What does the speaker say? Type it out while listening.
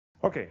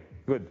Okay,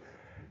 good.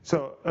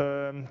 So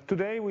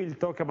today we'll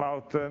talk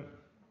about,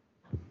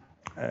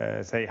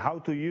 say, how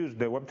to use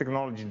the web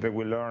technology that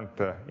we learned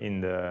in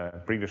the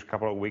previous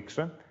couple of weeks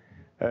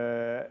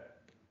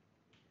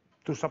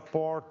to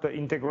support the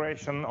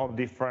integration of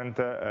different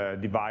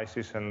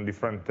devices and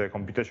different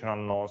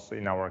computational nodes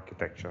in our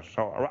architecture.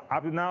 So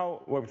up to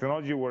now, web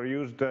technology were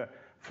used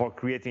for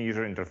creating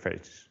user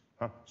interfaces.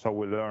 So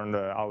we learned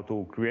how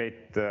to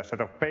create a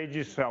set of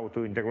pages, how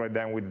to integrate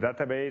them with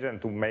database,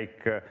 and to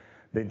make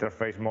the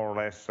interface more or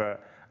less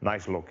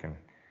nice looking.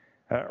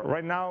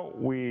 Right now,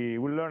 we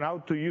will learn how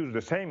to use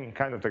the same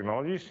kind of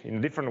technologies in a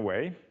different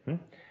way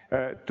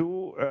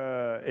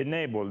to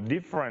enable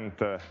different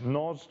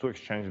nodes to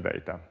exchange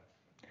data.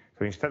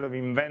 So instead of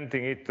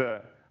inventing it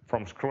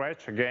from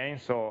scratch again,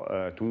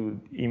 so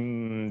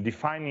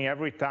defining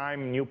every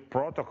time new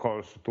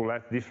protocols to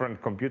let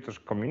different computers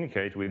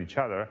communicate with each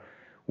other,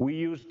 we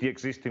use the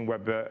existing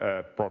web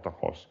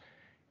protocols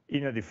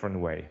in a different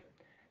way.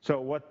 So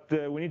what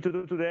we need to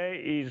do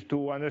today is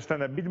to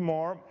understand a bit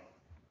more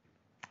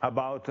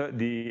about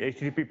the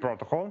HTTP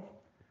protocol.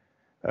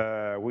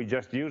 We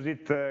just used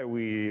it.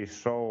 We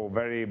saw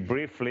very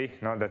briefly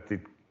that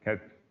it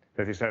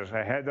has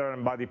a header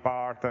and body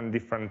part and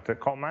different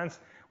commands.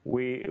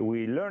 We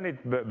learn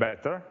it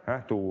better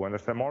to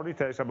understand more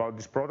details about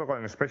this protocol,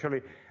 and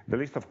especially the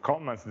list of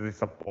commands that it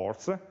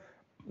supports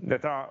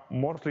that are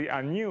mostly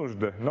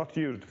unused, not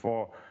used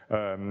for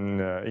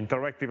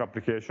interactive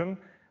application,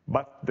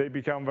 but they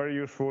become very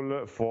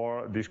useful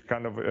for this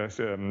kind of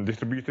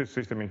distributed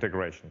system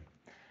integration.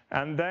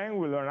 And then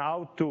we learn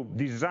how to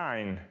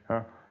design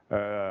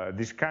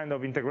this kind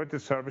of integrated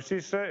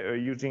services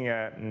using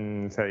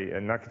say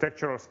an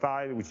architectural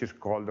style which is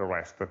called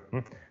REST.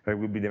 That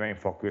will be the main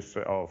focus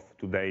of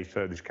today's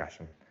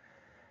discussion.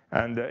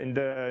 And in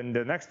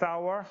the next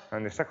hour,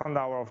 and the second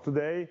hour of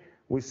today,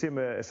 we'll see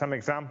some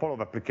example of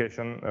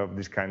application of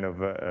this kind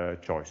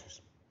of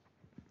choices.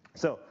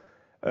 So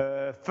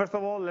first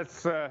of all,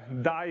 let's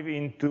dive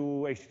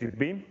into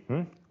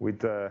HTTP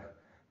with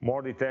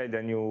more detail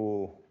than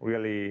you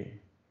really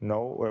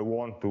know or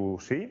want to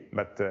see.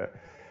 But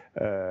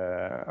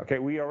okay,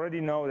 we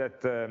already know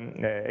that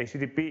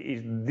HTTP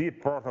is the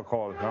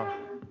protocol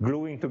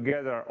gluing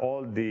together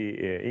all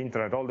the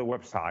internet, all the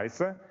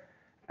websites.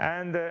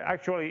 And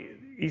actually,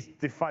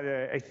 the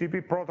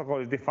HTTP protocol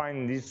is defined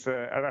in this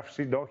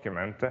RFC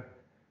document,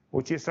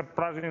 which is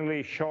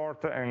surprisingly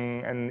short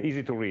and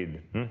easy to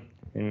read.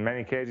 In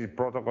many cases,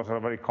 protocols are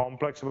very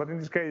complex, but in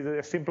this case,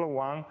 a simple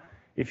one.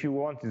 If you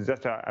want, it's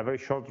just a very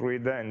short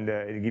read, and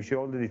it gives you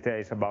all the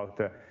details about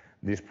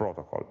this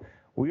protocol.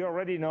 We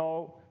already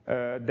know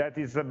that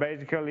it's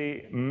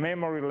basically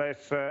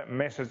memoryless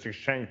message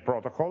exchange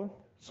protocol.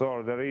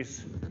 So there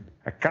is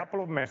a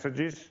couple of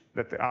messages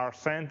that are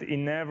sent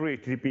in every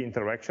HTTP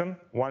interaction.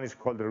 One is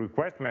called the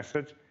request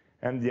message,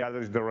 and the other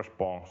is the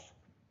response.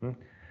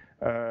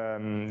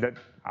 That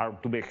are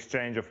to be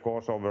exchanged, of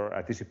course, over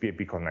a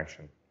TCP/IP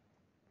connection.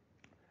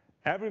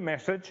 Every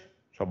message,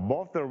 so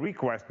both the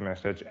request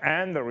message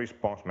and the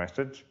response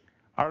message,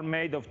 are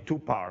made of two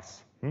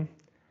parts,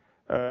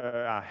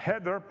 a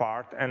header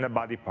part and a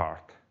body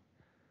part.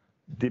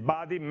 The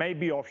body may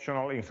be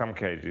optional in some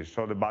cases,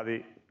 so the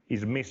body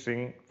is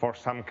missing for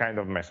some kind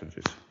of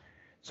messages.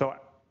 So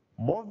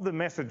both the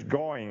message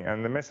going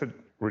and the message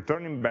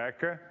returning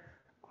back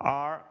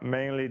are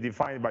mainly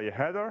defined by a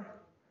header,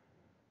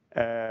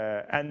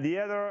 and the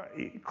header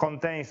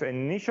contains an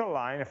initial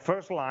line, a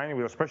first line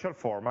with a special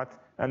format,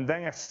 and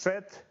then a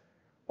set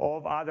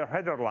of other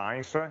header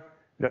lines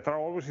that are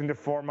always in the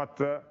format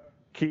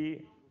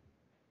key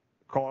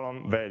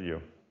column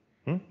value.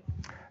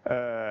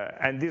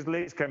 And this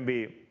list can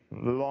be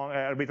long,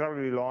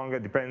 arbitrarily long,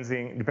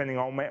 depending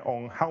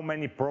on how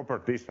many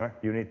properties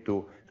you need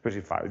to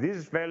specify. This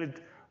is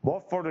valid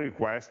both for the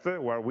request,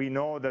 where we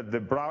know that the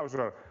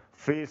browser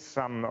fills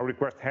some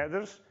request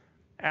headers,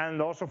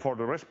 and also for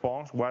the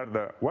response, where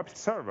the web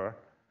server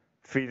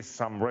fills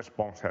some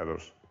response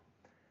headers.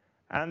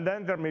 And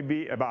then there may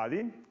be a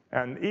body,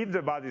 and if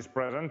the body is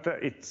present,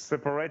 it's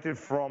separated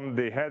from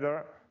the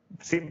header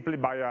simply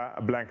by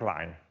a blank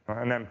line,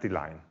 an empty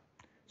line.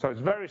 So it's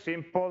very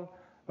simple.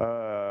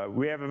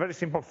 We have a very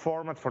simple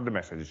format for the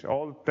messages,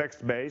 all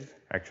text-based,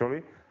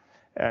 actually,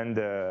 and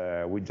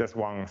with just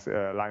one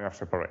line of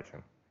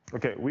separation.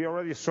 Okay, we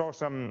already saw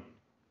some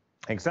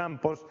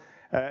examples.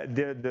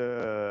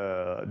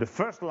 The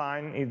first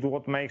line is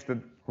what makes the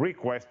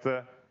request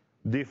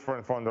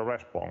different from the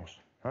response.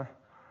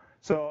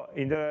 So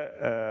in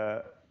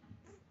the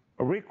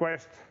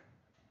request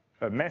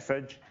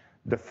message,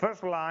 the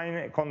first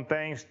line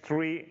contains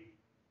three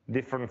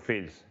different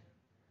fields.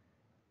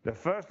 The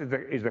first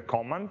is the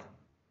command.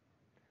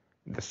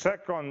 The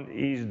second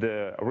is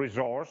the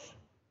resource,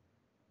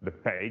 the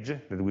page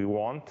that we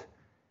want.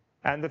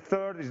 And the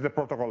third is the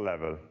protocol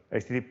level,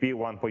 HTTP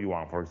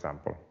 1.1, for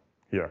example,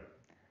 here.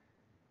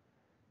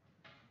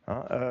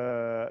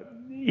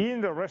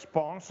 In the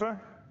response,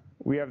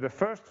 we have the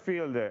first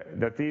field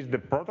that is the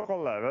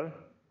protocol level,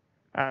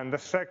 And the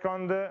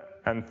second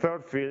and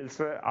third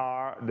fields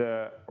are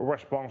the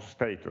response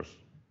status.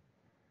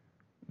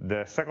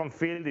 The second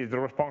field is the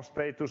response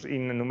status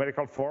in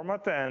numerical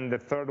format, and the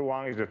third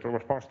one is the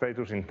response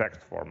status in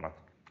text format.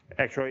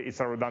 Actually, it's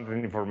a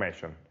redundant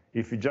information.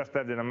 If you just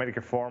have the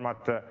numerical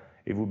format,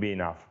 it would be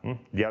enough.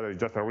 The other is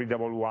just a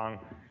readable one,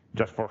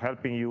 just for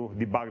helping you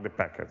debug the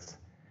packets.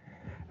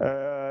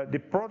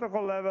 The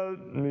protocol level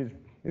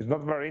is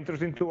not very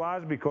interesting to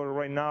us, because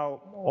right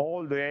now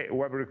all the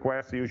web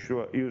requests use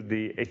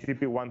the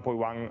HTTP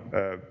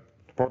 1.1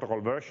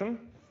 protocol version.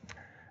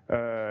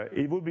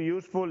 It would be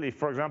useful if,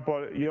 for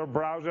example, your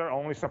browser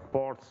only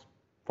supports,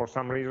 for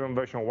some reason,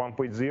 version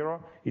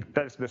 1.0. It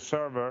tells the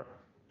server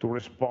to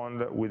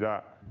respond with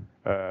an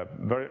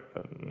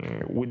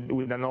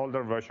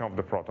older version of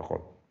the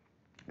protocol.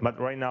 But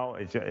right now,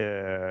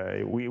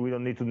 we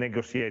don't need to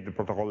negotiate the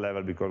protocol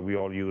level, because we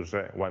all use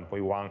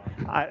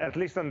 1.1, at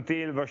least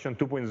until version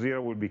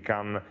 2.0 will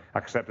become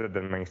accepted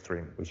and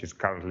mainstream, which is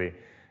currently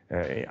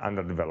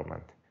under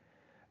development.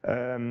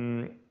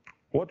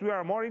 What we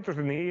are more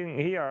interested in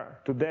here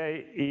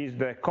today is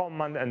the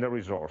command and the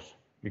resource,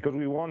 because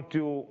we want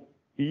to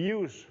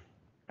use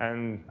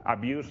and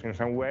abuse in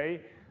some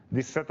way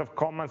this set of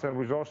commands and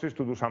resources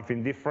to do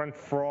something different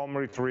from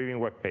retrieving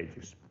web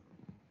pages.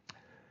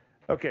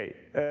 Okay,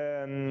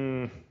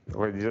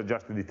 these are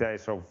just the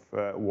details of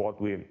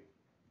what we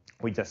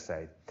just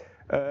said.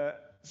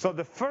 So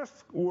the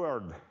first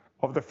word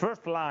of the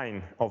first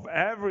line of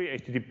every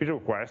HTTP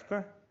request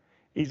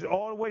is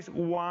always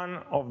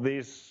one of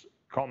these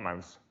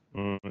commands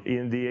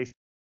in the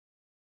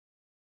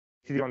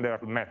HTTP on their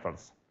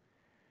methods.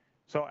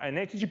 So an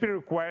HTTP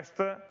request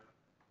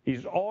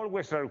is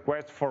always a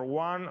request for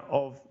one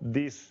of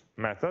these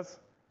methods.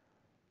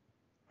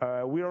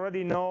 We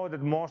already know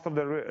that most of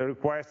the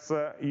requests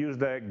use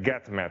the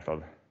get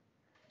method.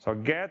 So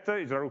get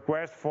is a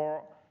request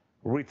for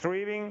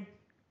retrieving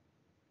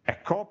a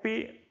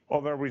copy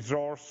of a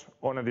resource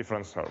on a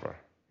different server.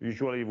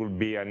 Usually it will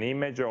be an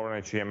image or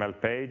an HTML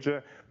page,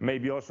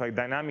 maybe also a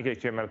dynamic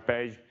HTML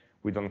page,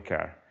 we don't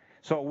care.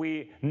 So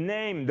we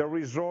name the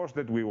resource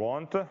that we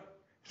want,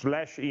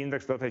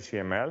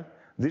 /index.html.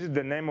 This is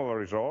the name of a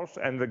resource,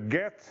 and the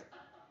get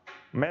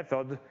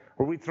method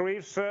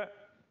retrieves a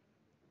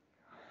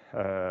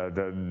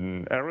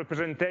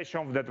representation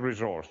of that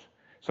resource.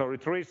 So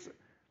retrieves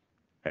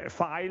a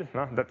file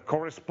that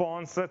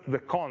corresponds to the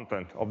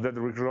content of that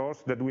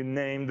resource that we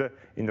named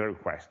in the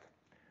request.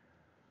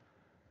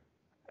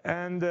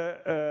 And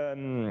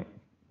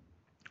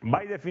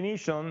by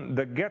definition,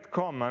 the get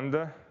command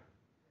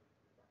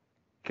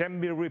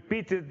can be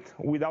repeated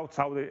without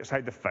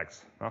side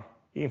effects.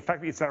 In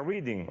fact, it's a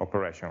reading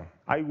operation.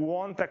 I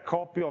want a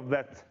copy of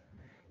that.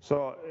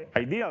 So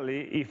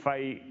ideally, if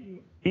I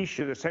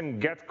issue the same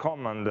get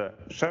command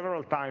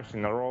several times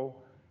in a row,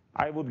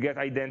 I would get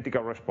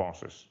identical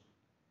responses.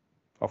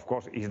 Of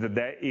course, if the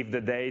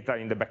data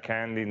in the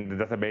backend, in the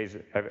database,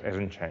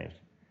 hasn't changed.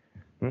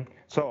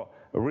 So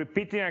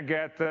repeating a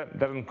get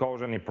doesn't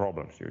cause any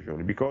problems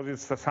usually, because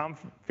it's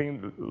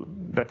something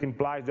that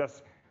implies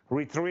just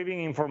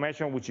retrieving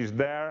information which is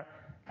there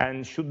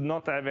and should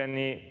not have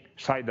any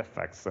side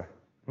effects.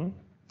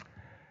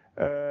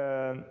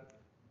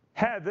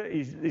 Head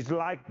is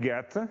like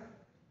get.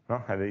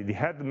 The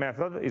head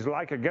method is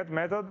like a get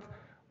method,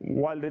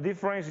 while the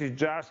difference is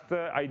just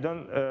where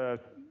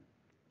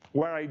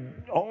I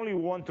only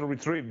want to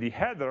retrieve the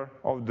header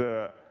of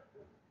the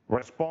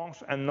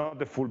response and not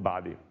the full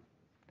body.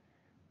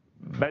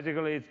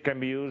 Basically, it can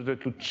be used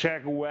to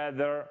check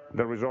whether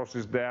the resource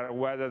is there,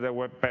 whether the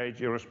web page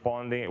is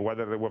responding,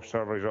 whether the web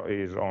server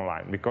is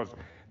online, because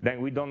then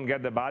we don't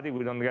get the body,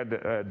 we don't get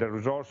the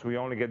resource, we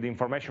only get the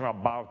information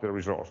about the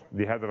resource,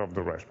 the header of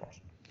the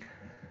response.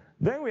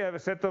 Then we have a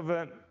set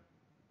of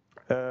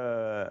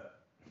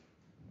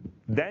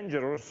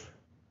dangerous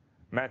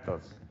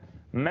methods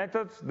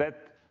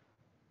that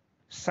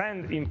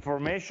send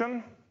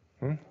information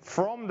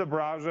from the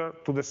browser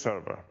to the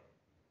server.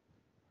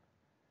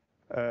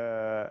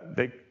 I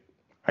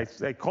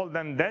call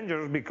them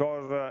dangerous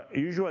because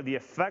usually the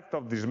effect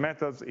of these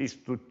methods is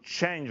to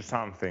change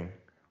something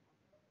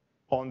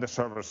on the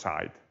server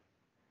side.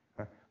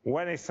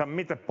 When I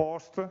submit a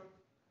post,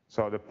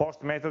 so the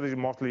post method is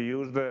mostly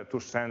used to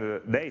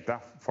send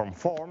data from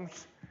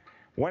forms.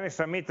 When I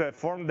submit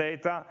form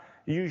data,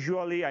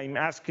 usually I'm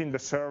asking the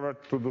server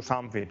to do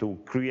something, to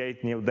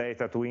create new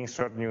data, to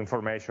insert new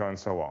information, and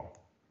so on.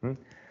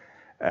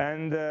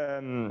 And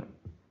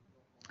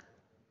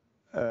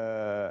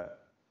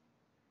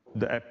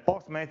the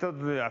post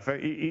method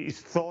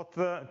is thought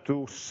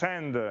to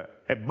send a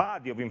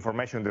body of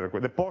information to the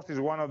request. The post is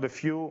one of the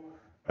few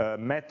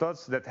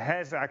methods that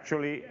has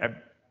actually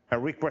a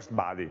request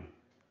body.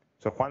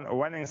 So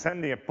when I'm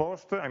sending a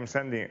post, I'm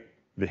sending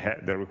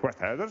the request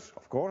headers,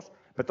 of course,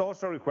 but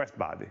also request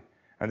body.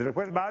 And the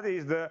request body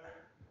is the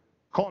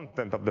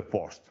content of the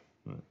post.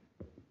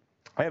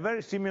 A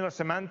very similar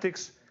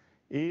semantics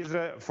is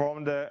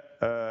from the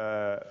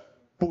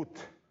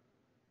put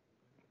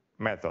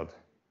method.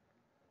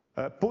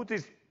 Put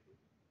is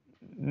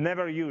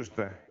never used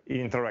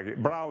in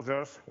interactive.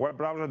 Browsers, web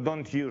browsers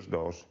don't use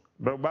those.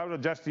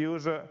 Browsers just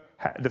use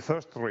the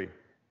first three,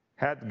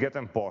 head, get,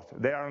 and post.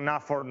 They are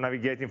enough for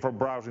navigating, for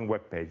browsing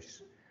web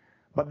pages.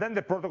 But then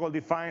the protocol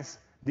defines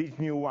these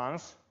new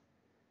ones,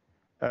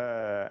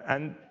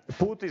 and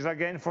put is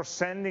again for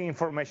sending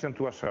information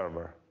to a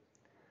server.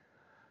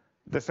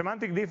 The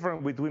semantic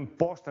difference between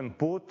post and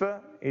put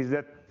is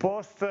that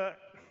post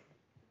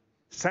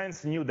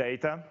sends new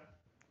data,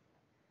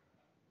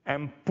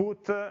 and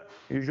put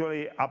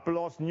usually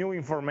uploads new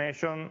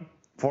information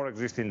for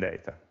existing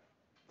data.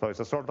 So it's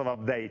a sort of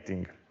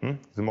updating.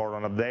 It's more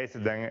an update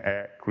than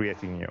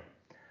creating new.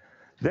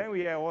 Then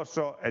we have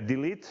also a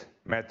delete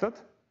method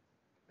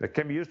that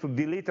can be used to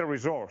delete a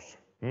resource.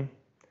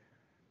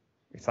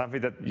 It's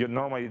something that you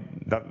normally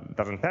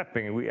doesn't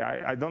happen.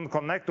 I don't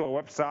connect to a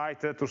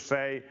website to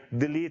say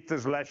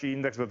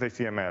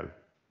delete/index.html.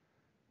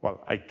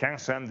 Well, I can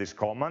send this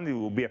command. It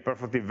will be a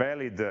perfectly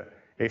valid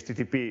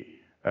HTTP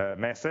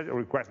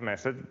request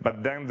message,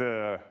 but then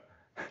the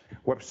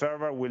web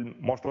server will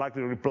most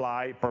likely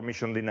reply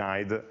permission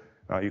denied.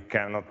 You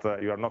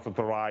are not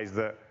authorized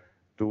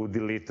to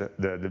delete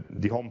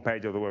the home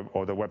page of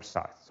the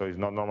website. So it's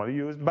not normally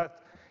used,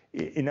 but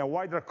in a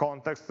wider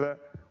context,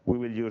 we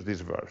will use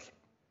these verbs.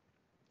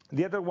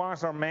 The other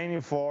ones are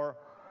mainly for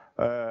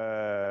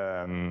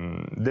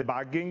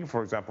debugging,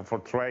 for example, for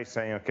trace,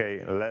 saying,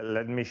 okay,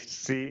 let me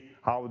see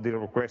how the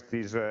request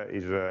is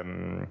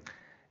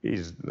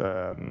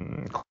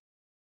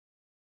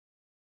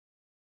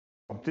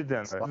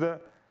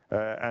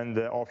and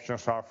the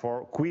options are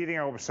for querying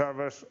a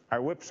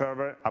web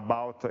server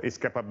about its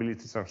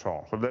capabilities and so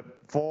on. So the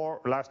four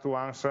last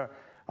ones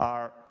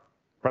are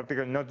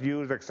practically not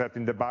used except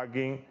in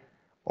debugging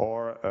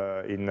or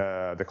in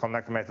the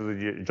connect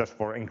method just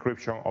for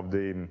encryption of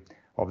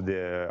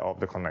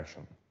the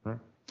connection.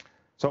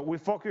 So we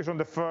focus on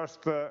the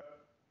first,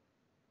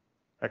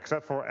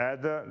 except for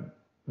add,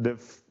 the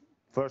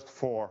first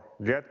four: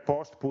 get,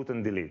 post, put,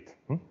 and delete.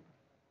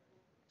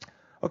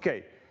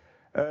 Okay.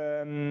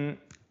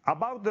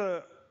 About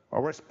the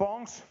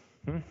response,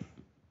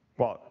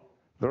 well,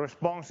 the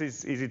response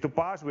is easy to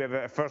pass. We have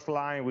a first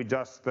line with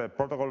just the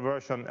protocol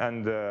version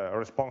and the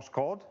response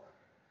code.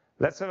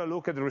 Let's have a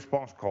look at the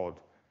response code.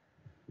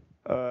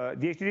 The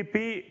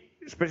HTTP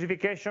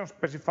specification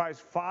specifies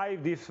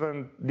 5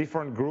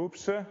 different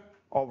groups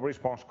of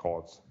response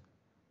codes.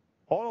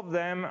 All of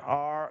them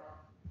are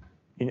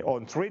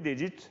on 3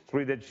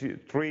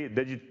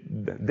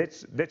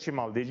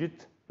 decimal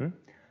digit.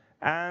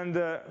 And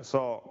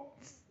so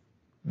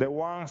the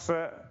ones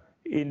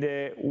in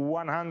the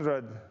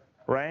 100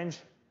 range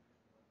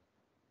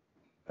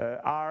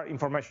are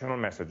informational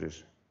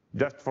messages,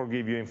 just for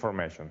give you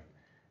information.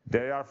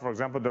 They are, for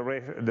example,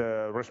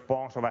 the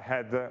response of a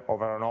head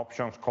over an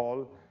options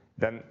call,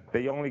 then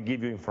they only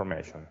give you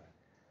information.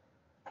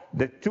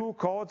 The 2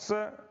 codes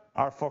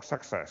are for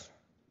success.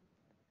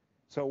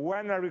 So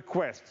when a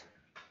request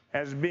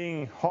has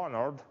been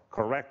honored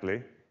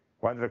correctly,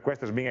 when the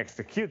request is being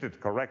executed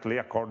correctly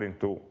according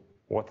to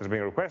what is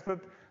being requested,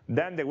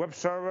 then the web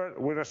server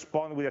will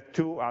respond with a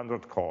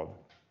 200 code,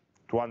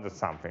 200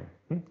 something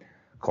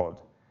code.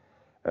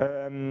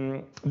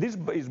 This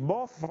is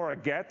both for a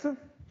get,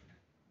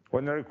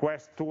 when I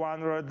request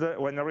 200,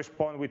 when I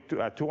respond with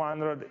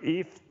 200,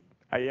 if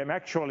I am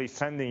actually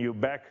sending you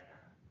back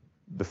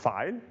the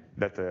file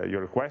that you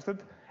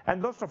requested,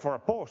 and also for a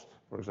post,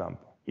 for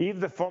example, if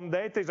the form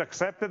data is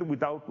accepted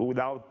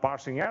without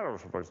parsing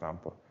errors, for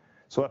example.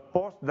 So a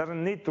post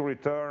doesn't need to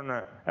return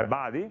a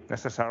body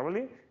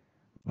necessarily,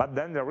 but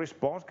then the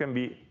response can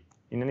be,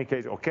 in any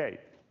case, okay,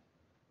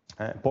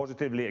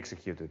 positively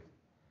executed.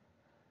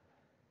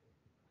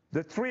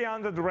 The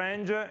 300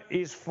 range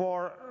is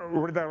for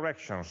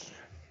redirections,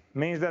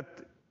 means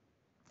that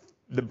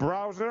the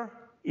browser,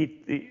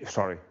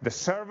 the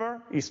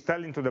server is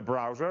telling to the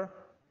browser,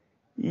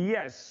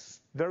 yes,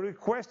 the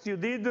request you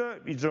did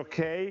is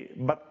okay,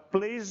 but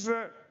please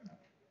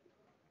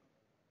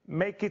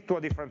make it to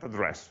a different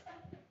address.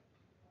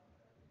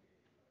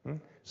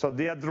 So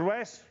the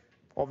address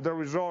of the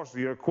resource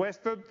you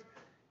requested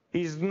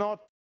is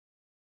not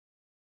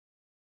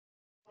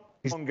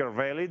longer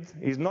valid,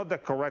 is not the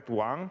correct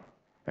one,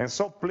 and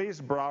so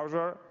please,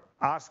 browser,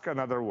 ask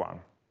another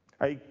one.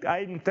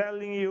 I'm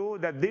telling you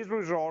that this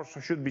resource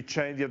should be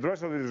changed, the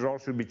address of the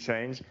resource should be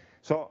changed,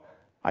 so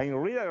I'm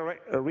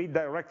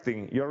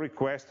redirecting your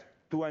request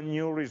to a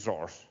new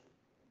resource.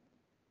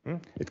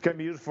 It can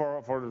be used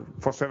for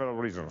several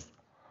reasons.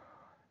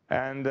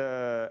 And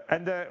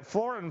the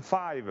 4 and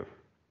 5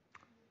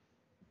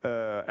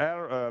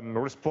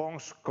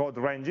 response code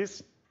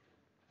ranges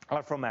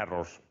are from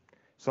errors.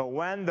 So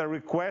when the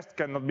request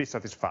cannot be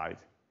satisfied.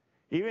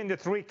 Even in the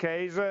 3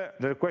 case, the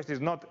request is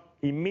not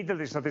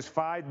immediately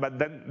satisfied, but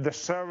then the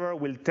server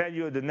will tell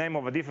you the name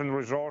of a different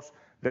resource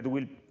that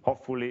will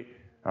hopefully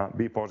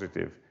be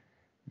positive,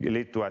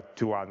 lead to a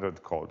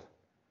 200 code.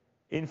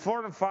 In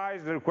 4 and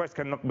 5, the request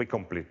cannot be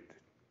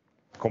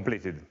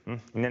completed,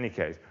 in any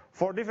case,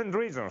 for different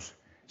reasons.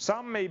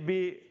 Some may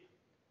be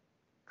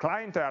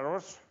client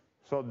errors,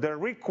 So the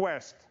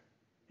request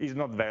is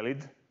not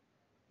valid.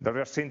 There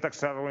is a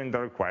syntax error in the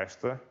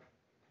request,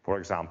 for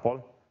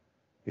example,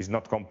 is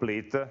not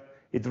complete.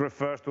 It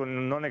refers to a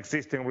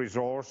non-existing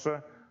resource.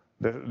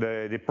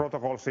 The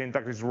protocol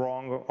syntax is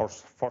wrong or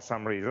for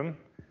some reason.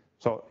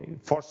 So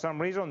for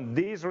some reason,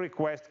 this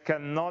request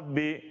can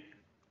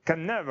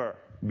never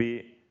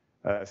be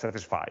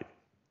satisfied.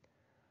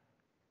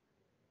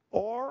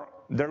 Or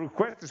the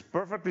request is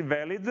perfectly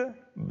valid,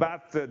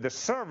 but the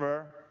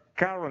server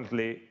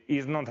currently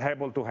is not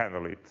able to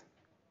handle it.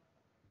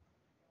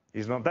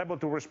 Is not able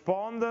to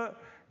respond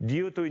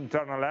due to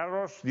internal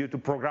errors, due to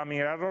programming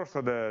errors,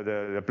 so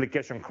the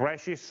application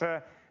crashes,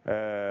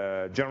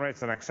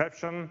 generates an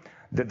exception,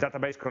 the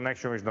database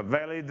connection is not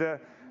valid,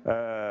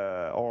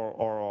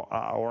 or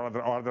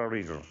other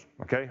reasons,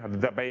 okay? The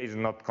database is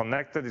not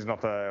connected, is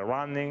not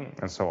running,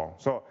 and so on.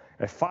 So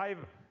a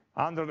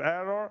 500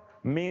 error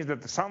means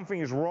that something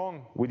is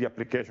wrong with the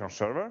application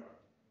server,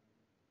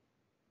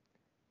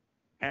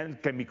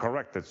 and can be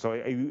corrected. So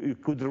you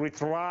could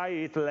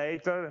retry it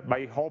later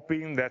by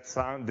hoping that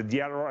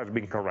the error has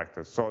been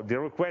corrected. So the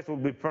request will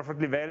be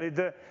perfectly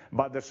valid,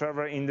 but the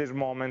server in this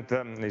moment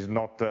is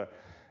not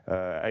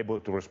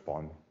able to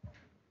respond.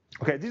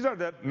 Okay, these are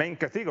the main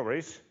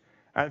categories,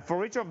 and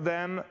for each of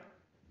them,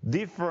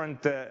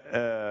 different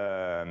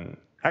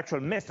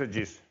actual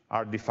messages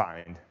are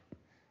defined.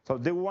 So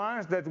the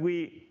ones that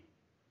we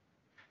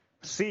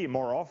see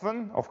more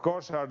often, of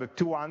course, are the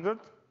 200,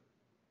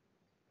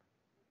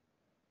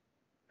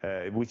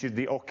 which is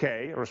the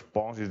OK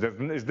response, is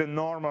the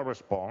normal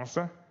response.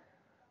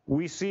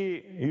 We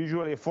see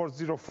usually a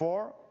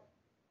 404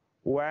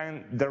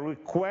 when the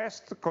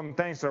request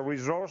contains a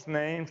resource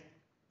name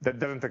that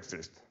doesn't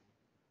exist.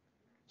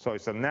 So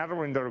it's an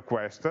error in the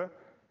request,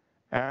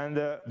 and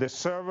the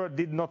server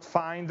did not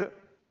find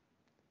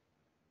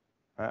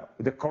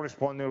the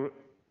corresponding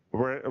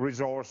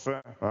resource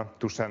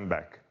to send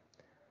back.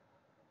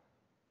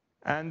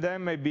 And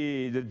then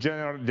maybe the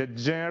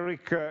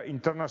generic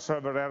internal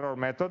server error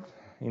method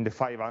in the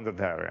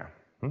 500 area.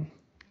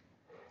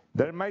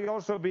 There may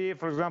also be,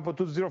 for example,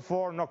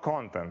 204 no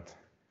content.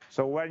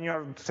 So when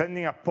you're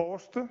sending a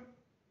post,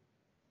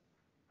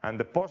 and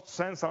the post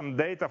sends some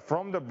data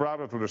from the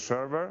browser to the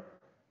server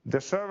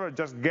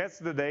just gets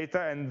the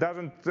data and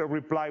doesn't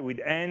reply with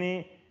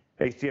any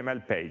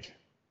HTML page.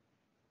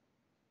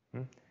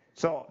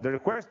 So the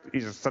request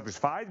is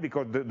satisfied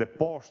because the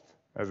post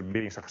has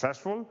been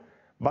successful,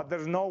 but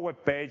there's no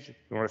web page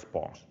in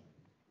response.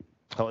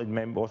 So it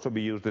may also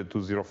be used at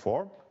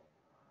 204.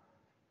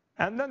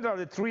 And then there are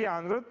the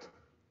 300,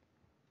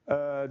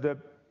 the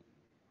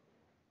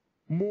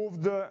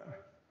moved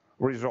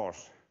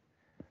resource.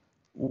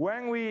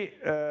 When we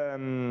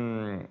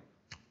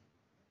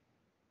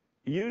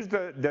use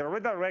the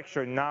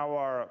redirection in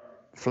our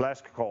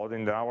Flask code,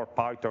 in our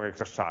Python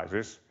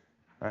exercises,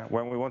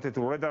 when we wanted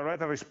to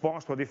redirect a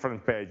response to a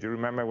different page, you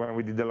remember when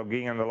we did the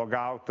login and the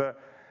logout,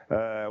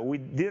 we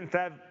didn't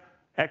have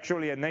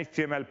actually an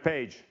HTML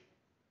page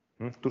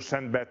to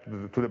send back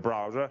to the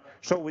browser,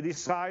 so we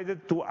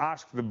decided to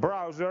ask the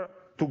browser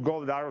to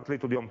go directly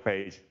to the home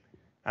page,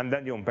 and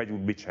then the home page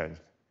would be changed.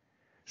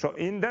 So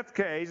in that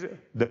case,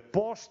 the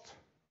post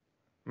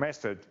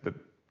message, the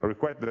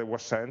request that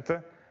was sent,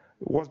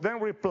 was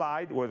then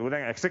replied, was then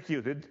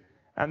executed,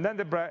 and then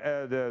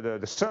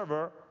the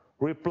server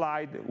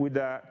replied with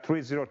a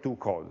 302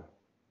 code.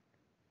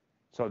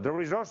 So the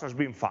resource has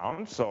been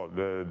found, so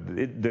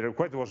the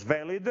request was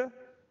valid,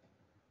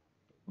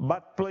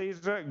 but please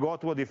go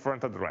to a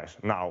different address.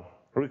 Now,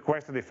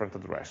 request a different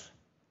address.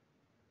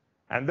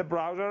 And the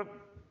browser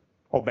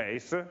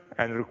obeys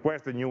and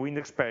requests a new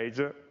index page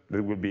that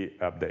will be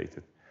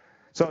updated.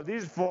 So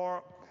this is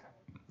for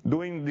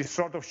doing this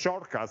sort of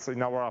shortcuts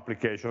in our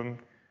application,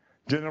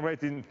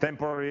 generating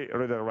temporary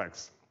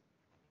redirects.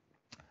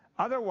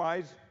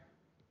 Otherwise,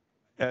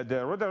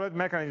 the redirect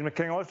mechanism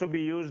can also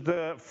be used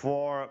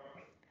for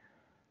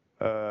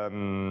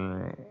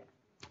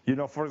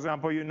for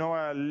example,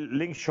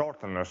 link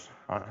shorteners,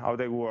 how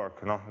they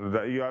work.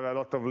 You have a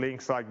lot of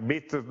links like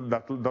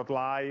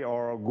bit.ly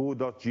or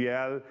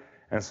goo.gl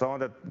and so on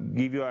that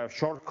give you a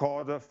short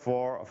code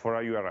for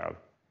a URL.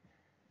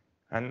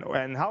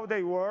 And how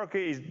they work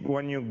is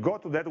when you go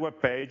to that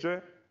web page,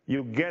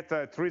 you get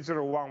a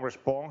 301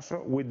 response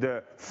with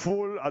the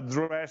full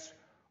address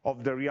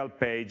of the real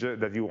page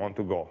that you want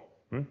to go,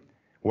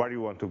 where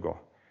you want to go.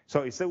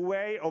 So it's a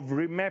way of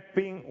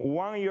remapping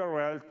one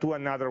URL to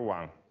another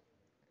one.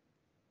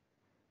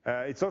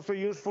 It's also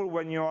useful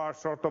when you are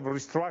sort of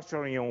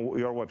restructuring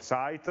your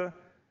website.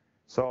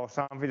 So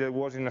something that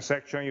was in a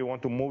section, you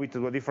want to move it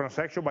to a different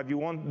section, but you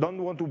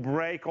don't want to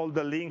break all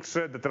the links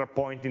that are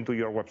pointing to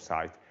your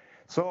website.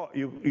 So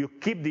you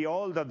keep the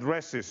old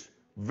addresses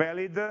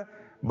valid,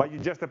 but you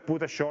just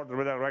put a short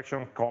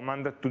redirection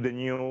command to the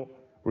new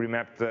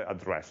remapped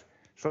address,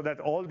 so that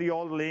all the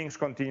old links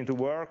continue to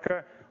work,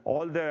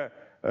 all the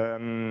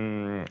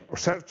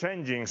search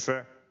engines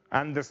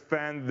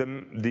understand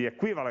the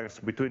equivalence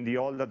between the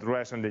old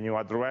address and the new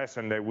address,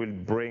 and they will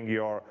bring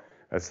your,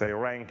 let's say,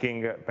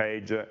 ranking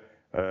page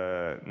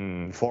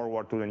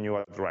forward to the new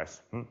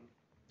address.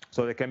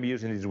 So they can be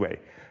used in this way.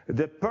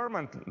 The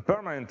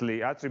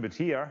permanently attribute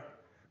here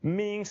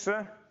means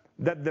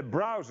that the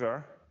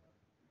browser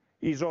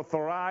is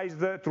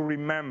authorized to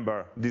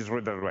remember this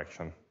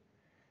redirection.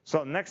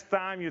 So next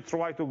time you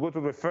try to go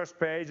to the first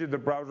page, the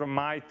browser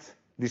might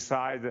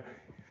decide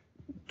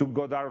to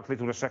go directly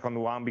to the second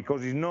one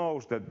because it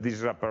knows that this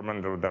is a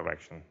permanent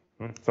redirection.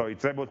 So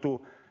it's able to,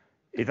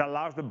 it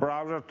allows the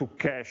browser to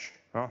cache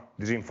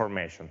this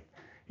information.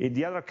 In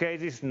the other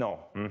cases, no.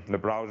 The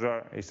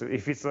browser,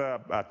 if it's a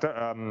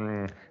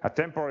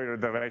temporary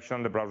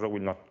redirection, the browser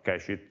will not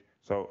cache it.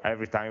 So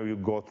every time you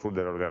go through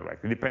the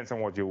redirection, it depends on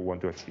what you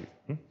want to achieve.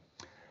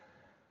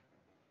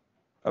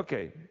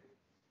 Okay.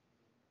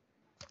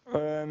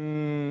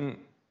 Then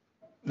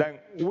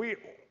we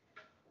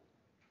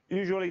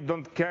usually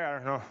don't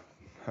care,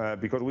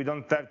 because we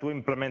don't have to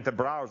implement a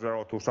browser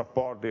or to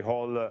support the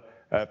whole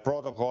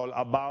protocol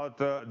about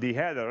the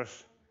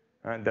headers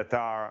that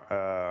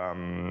are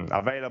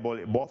available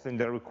both in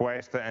the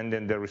request and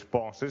in the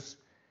responses.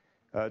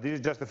 This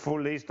is just a full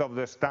list of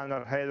the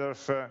standard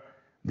headers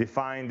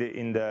defined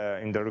in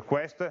the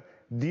request.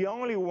 The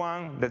only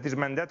one that is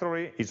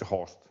mandatory is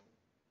host.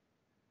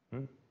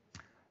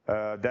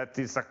 That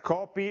is a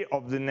copy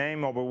of the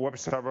name of a web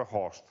server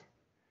host.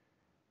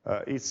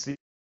 It's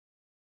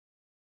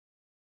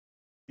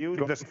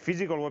used as a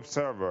physical web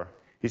server.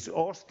 It's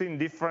hosting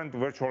different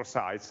virtual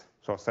sites,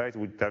 so sites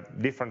with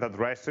different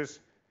addresses,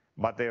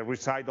 but they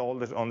reside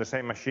all on the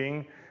same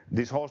machine.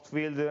 This host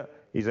field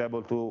is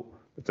able to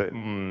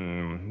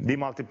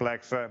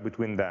demultiplex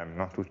between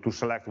them, to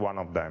select one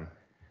of them.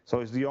 So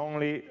it's the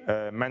only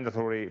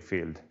mandatory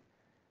field.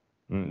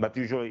 But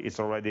usually it's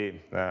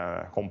already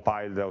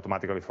compiled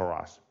automatically for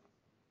us.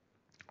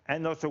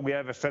 And also we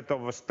have a set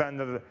of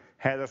standard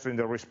headers in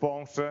the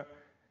response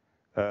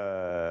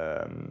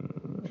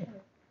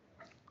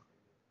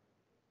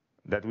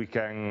that we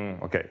can,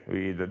 okay,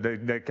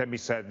 they can be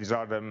set. These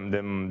are the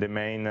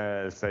main,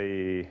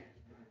 say,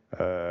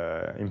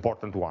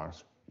 important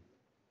ones.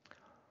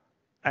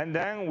 And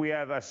then we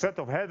have a set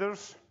of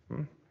headers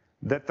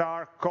that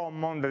are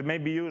common, that may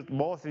be used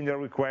both in the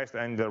request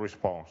and the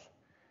response.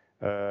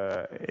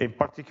 In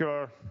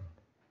particular,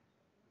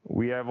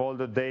 we have all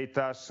the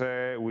data,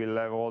 we'll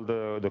have all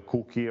the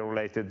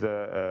cookie-related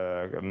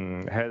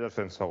headers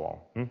and so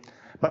on.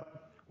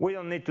 But we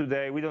don't need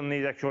today, we don't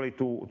need actually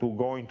to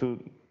go into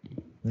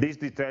these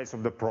details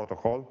of the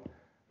protocol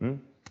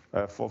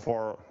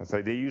for let's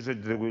say, the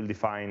usage that we'll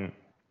define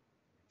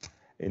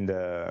in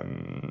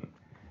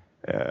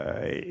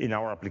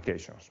our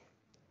applications.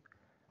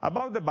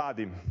 About the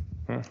body.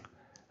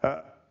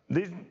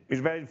 This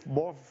is valid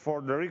both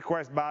for the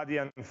request body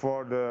and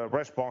for the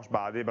response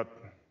body, but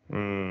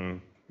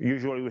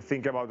usually we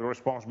think about the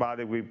response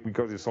body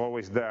because it's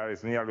always there,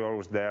 it's nearly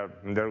always there,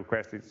 and the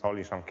request is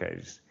only in some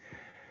cases.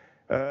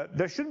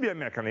 There should be a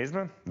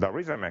mechanism, there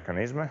is a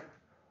mechanism,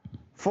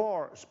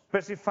 for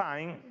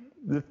specifying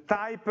the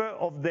type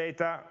of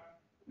data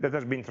that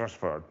has been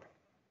transferred.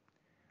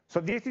 So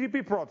the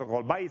HTTP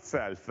protocol by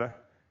itself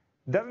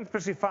doesn't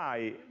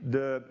specify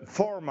the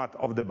format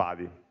of the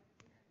body.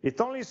 It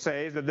only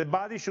says that the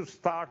body should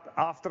start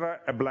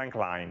after a blank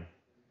line.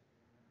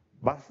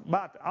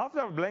 But after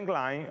a blank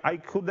line, I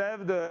could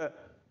have the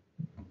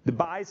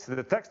bytes,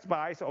 the text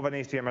bytes of an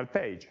HTML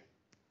page.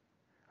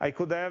 I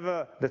could have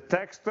the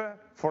text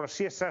for a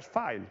CSS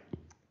file.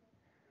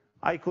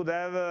 I could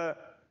have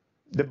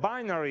the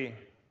binary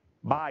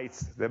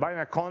bytes, the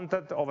binary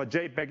content of a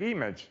JPEG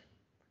image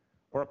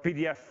or a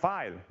PDF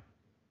file.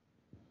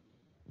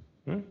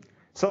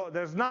 So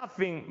there's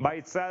nothing by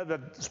itself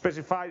that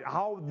specifies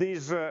how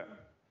these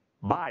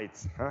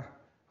bytes,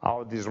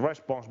 how this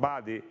response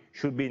body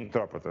should be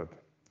interpreted.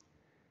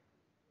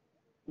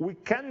 We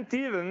can't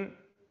even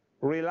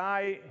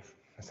rely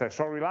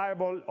so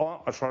reliably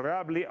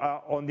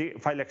on the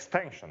file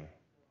extension,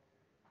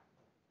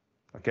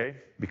 okay?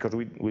 Because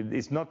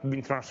it's not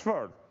been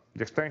transferred.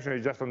 The extension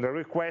is just on the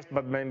request,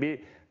 but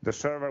maybe the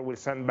server will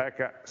send back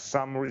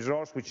some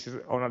resource which is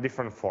on a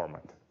different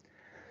format.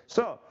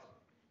 So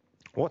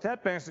what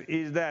happens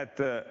is that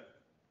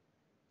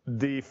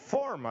the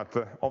format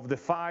of the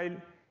file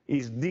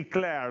is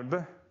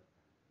declared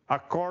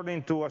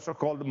according to a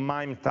so-called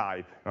MIME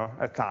type,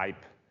 a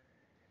type.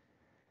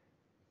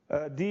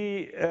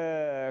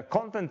 The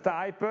content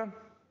type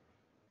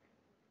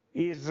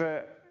is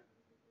a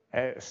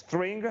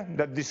string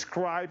that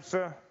describes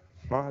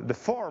the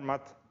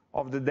format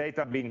of the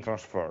data being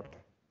transferred.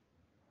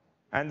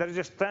 And there is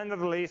a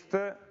standard list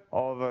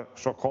of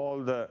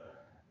so-called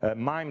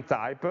MIME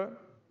type,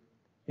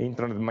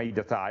 Internet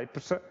Media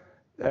Types,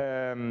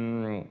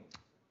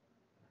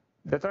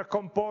 that are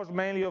composed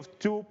mainly of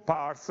two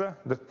parts,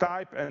 the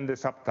type and the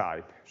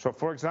subtype. So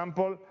for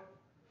example,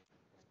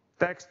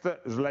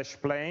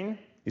 text/plain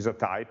is a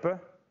type,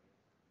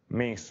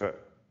 means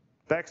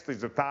text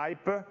is a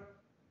type,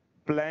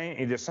 plain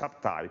is a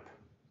subtype.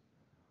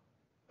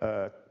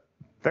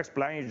 Text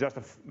plain is just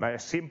a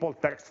simple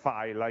text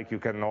file, like you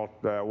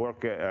cannot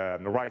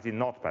write in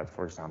Notepad,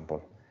 for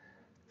example.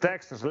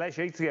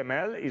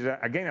 text/HTML is,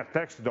 again, a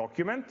text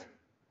document,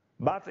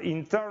 but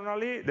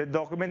internally the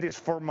document is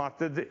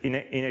formatted in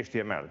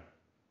HTML.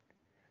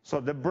 So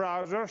the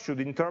browser should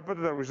interpret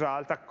the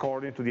result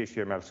according to the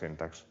HTML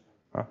syntax.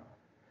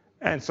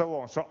 And so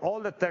on. So all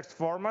the text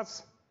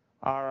formats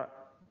are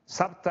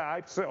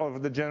subtypes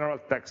of the general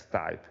text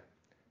type.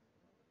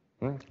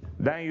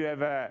 Then you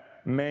have a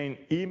main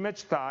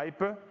image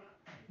type,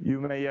 you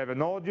may have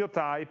an audio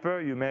type,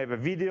 you may have a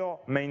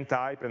video main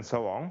type, and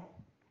so on.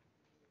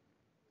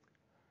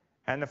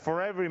 And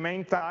for every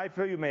main type,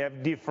 you may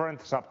have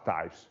different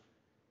subtypes.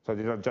 So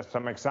these are just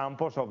some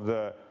examples of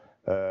the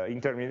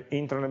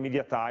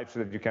intermediate types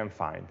that you can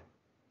find.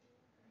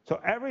 So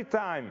every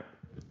time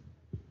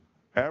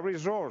a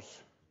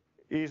resource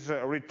is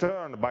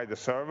returned by the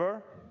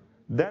server,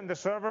 then the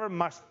server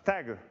must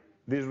tag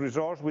this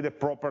resource with a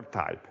proper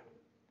type.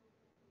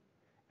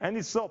 And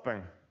it's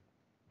open.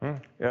 The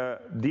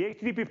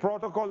HTTP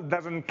protocol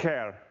doesn't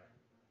care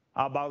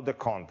about the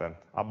content,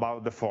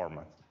 about the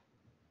format.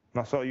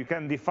 So you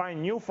can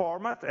define new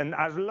format, and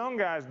as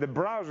long as the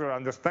browser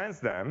understands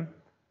them,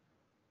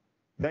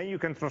 then you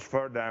can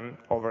transfer them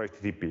over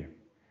HTTP.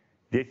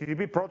 The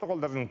HTTP protocol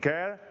doesn't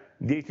care,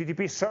 the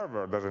HTTP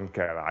server doesn't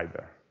care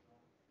either.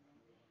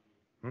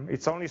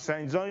 It's only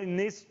saying, the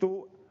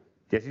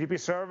HTTP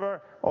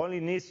server only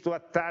needs to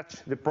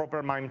attach the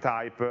proper MIME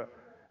type to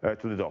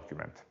the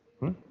document,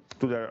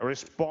 to the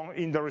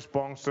in the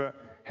response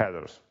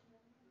headers.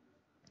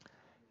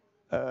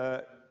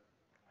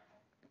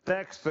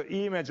 Text,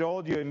 image,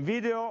 audio, and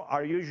video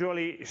are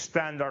usually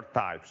standard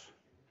types.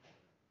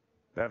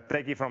 They're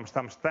taken from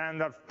some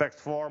standard text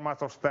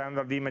formats or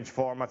standard image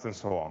formats and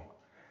so on.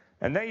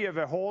 And then you have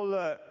a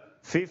whole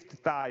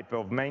fifth type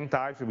of main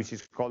types, which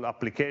is called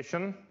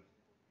application,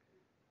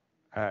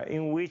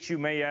 in which you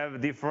may have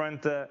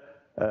different, custom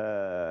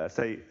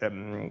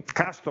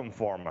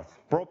formats,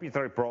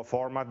 proprietary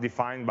format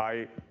defined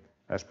by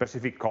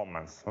specific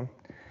commands.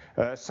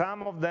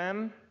 Some of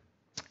them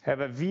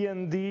have a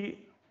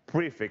VND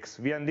prefix,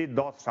 VND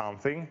dot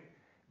something.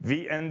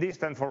 VND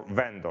stands for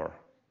vendor.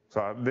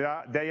 So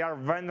they are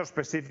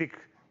vendor-specific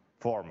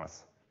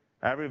formats.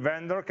 Every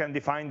vendor can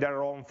define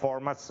their own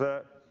formats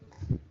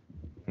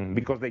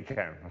because they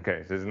can.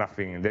 Okay, there's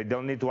nothing, they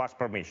don't need to ask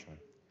permission.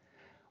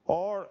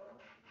 Or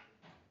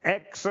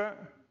X,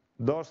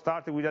 those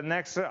starting with an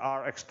X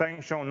are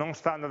extension,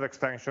 non-standard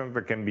extensions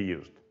that can be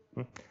used.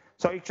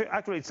 So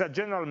actually it's a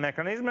general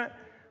mechanism.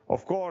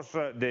 Of course,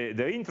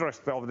 the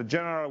interest of the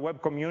general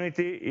web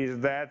community is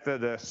that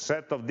the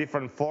set of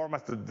different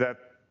formats that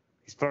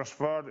is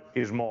transferred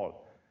is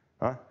small.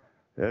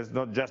 There's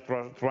not just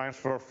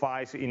transfer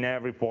files in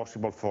every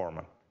possible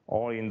format,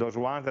 or in those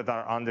ones that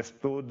are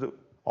understood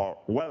or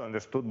well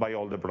understood by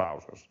all the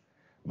browsers.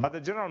 But the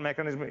general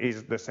mechanism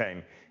is the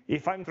same.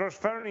 If I'm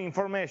transferring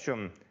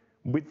information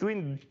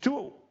between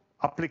two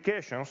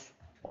applications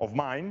of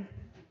mine,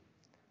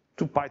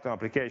 two Python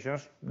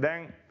applications,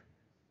 then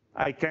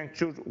I can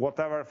choose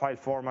whatever file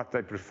format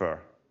I prefer.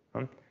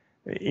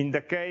 In the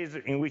case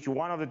in which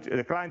one of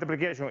the client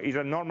application is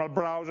a normal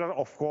browser,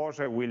 of course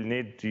I will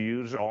need to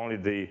use only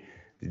the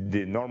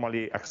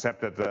normally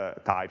accepted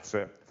types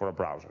for a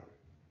browser.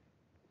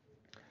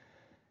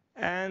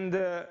 And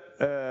there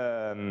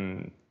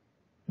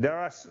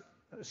are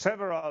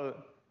several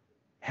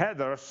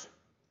headers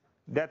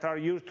that are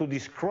used to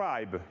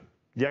describe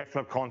the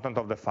actual content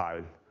of the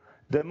file.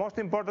 The most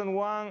important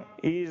one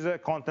is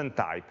content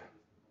type.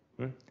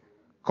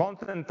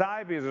 Content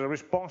type is a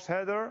response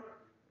header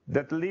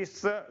that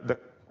lists the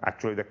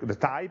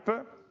type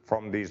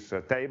from this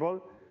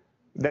table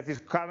that is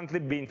currently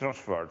being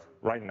transferred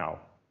right now.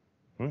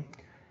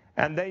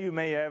 And then you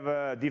may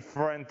have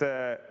different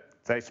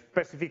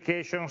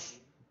specifications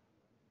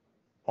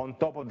on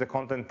top of the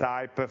content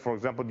type. For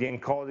example, the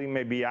encoding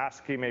may be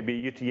ASCII,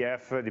 maybe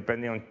UTF,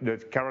 depending on the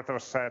character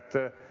set.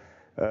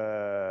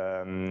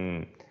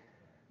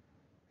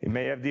 It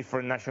may have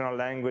different national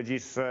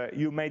languages.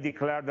 You may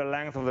declare the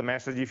length of the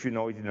message if you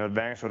know it in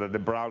advance so that the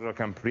browser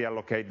can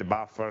pre-allocate the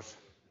buffers.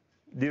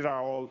 These are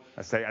all,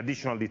 let's say,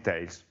 additional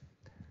details.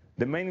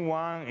 The main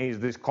one is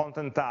this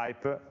content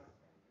type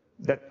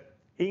that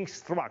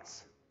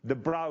instructs the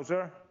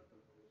browser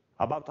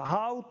about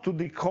how to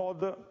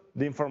decode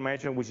the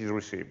information which is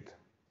received.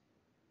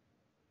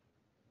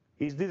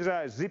 Is this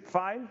a zip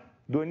file?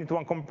 Do I need to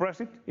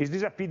uncompress it? Is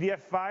this a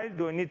PDF file?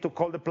 Do I need to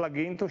call the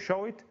plugin to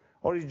show it?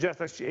 Or is it just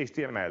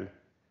HTML?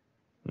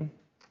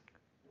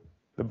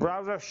 The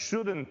browser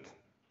shouldn't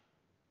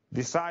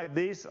decide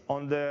this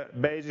on the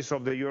basis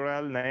of the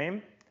URL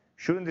name,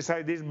 shouldn't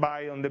decide this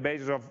on the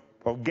basis of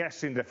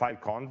guessing the file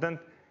content.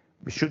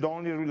 We should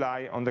only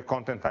rely on the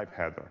content type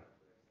header.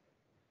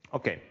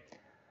 Okay,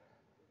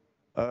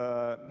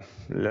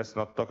 let's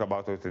not talk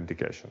about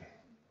authentication.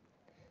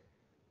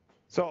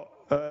 So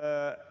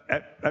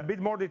a bit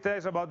more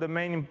details about the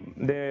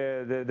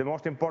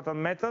most important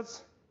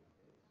methods.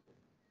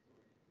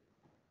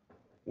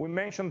 We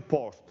mentioned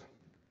post.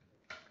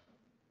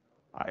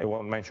 I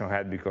won't mention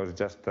head because it's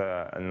just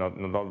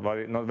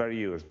not very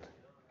used.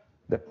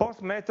 The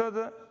post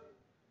method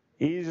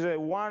is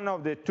one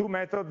of the two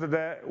methods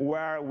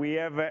where we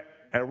have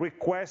a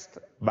request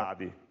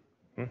body,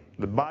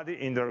 the body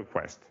in the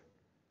request.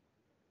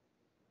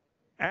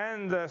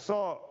 And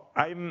so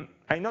I'm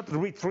not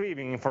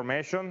retrieving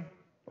information,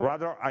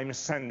 rather I'm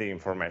sending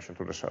information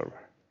to the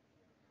server.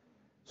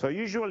 So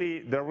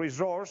usually the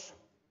resource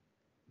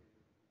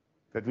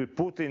that we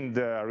put in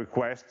the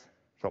request,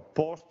 so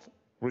post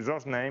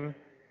resource name,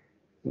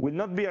 will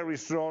not be a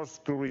resource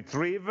to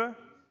retrieve,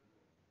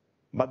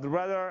 but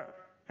rather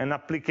an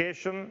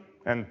application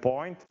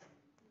endpoint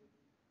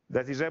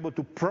that is able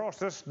to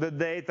process the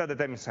data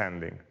that I'm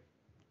sending.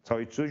 So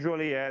it's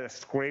usually a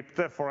script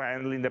for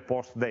handling the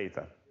post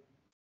data.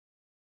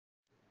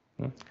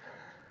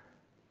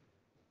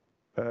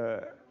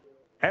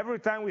 Every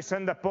time we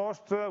send a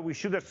post, we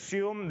should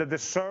assume that the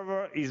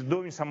server is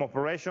doing some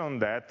operation on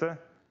that,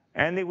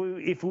 and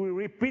if we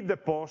repeat the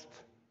post,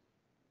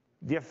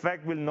 the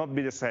effect will not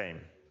be the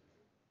same.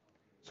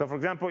 So for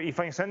example, if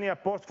I'm sending a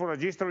post for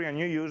registering a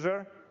new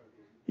user,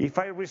 if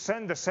I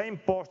resend the same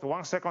post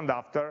 1 second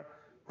after,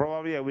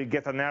 probably I will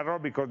get an error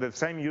because the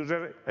same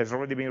user has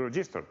already been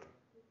registered.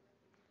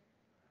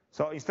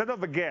 So instead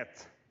of a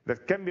get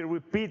that can be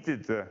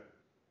repeated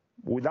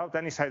without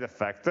any side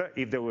effect,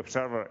 if the web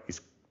server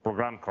is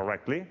programmed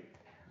correctly,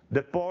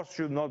 the post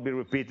should not be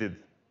repeated.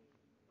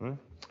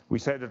 We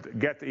say that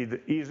get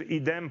is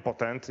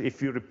idempotent.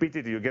 If you repeat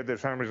it, you get the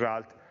same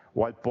result,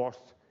 while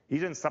post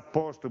isn't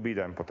supposed to be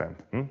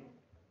idempotent.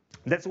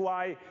 That's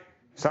why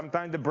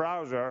sometimes the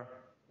browser,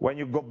 when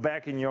you go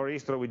back in your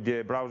history with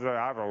the browser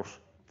arrows,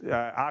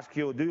 ask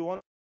you, do you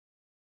want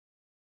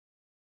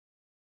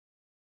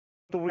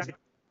to resend?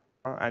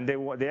 And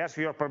they ask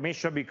you your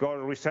permission because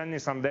resending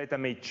some data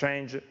may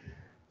change,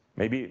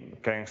 maybe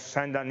can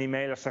send an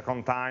email a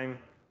second time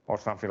or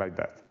something like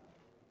that.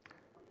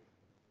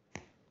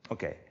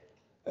 Okay.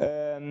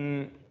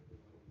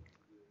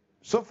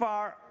 So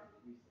far,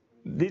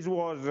 this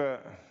was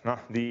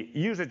the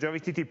usage of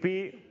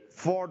HTTP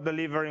for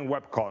delivering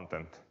web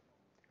content.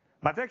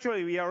 But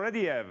actually, we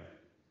already have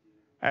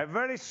a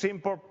very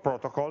simple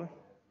protocol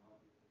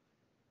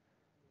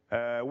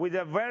with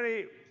a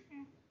very,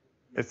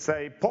 let's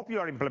say,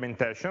 popular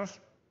implementations.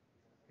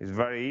 It's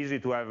very easy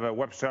to have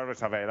web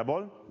servers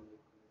available,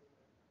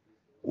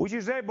 which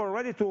is able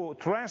already to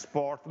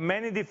transport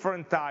many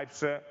different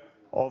types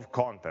of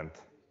content.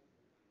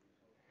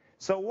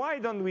 So why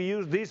don't we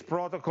use this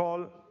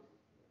protocol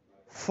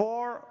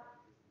for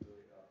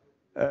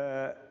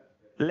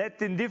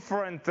letting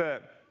different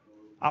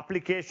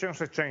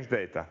applications exchange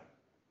data?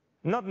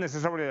 Not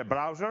necessarily a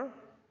browser,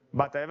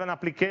 but I have an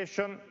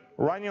application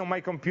running on my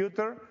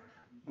computer,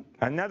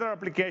 another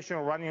application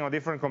running on a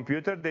different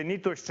computer. They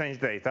need to exchange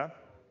data.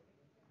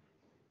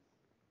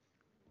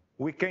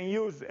 We can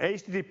use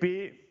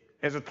HTTP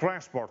as a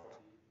transport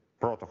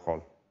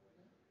protocol.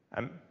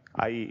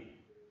 I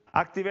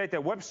activate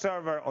a web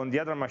server on the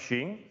other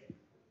machine,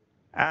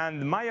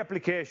 and my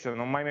application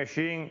on my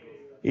machine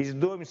is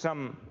doing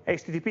some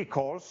HTTP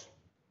calls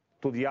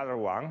to the other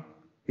one.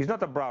 It's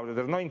not a browser,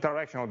 there's no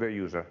interaction with the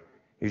user.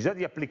 It's just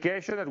the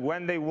application that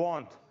when they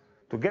want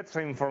to get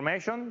some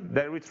information,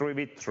 they retrieve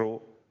it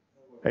through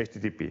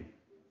HTTP.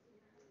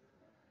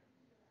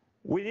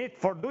 We need,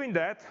 for doing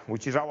that,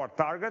 which is our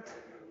target,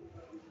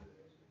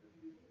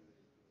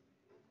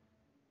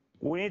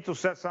 we need to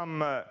set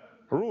some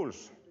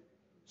rules.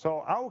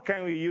 So how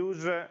can we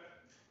use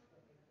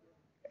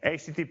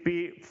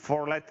HTTP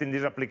for letting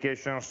these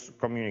applications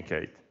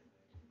communicate?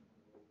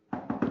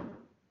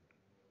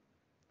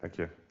 Thank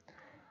you.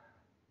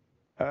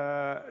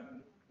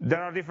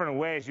 There are different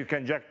ways you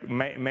can just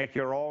make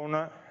your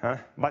own,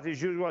 but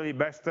it's usually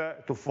best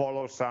to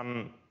follow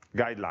some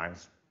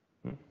guidelines.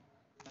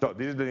 So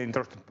this is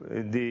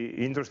the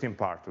interesting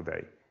part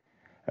today.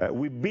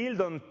 We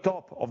build on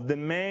top of the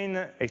main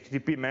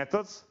HTTP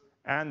methods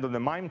and on the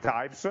MIME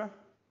types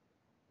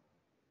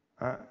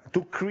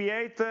to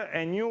create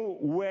a new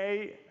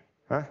way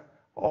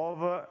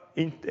of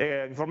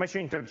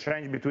information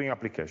interchange between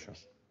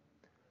applications.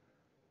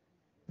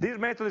 This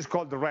method is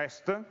called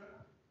REST.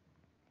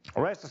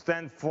 REST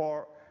stands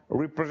for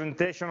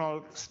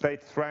Representational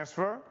State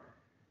Transfer.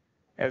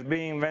 It's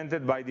being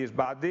invented by this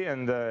buddy,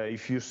 and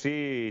if you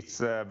see, it's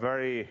a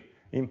very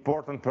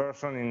important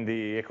person in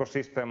the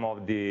ecosystem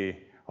of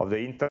the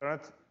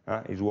internet.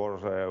 He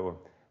was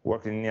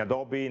working in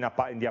Adobe, in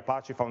the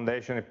Apache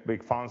Foundation. He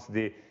funds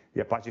the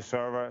Apache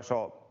server.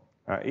 So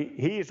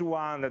he is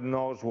one that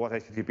knows what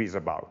HTTP is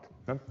about.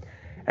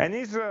 And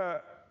his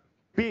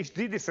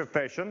PhD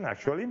dissertation,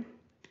 actually,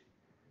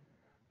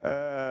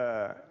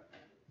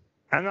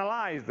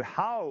 analyzed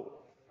how,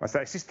 as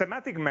a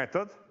systematic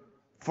method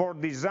for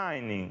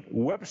designing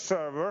web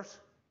servers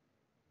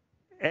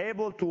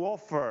able to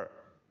offer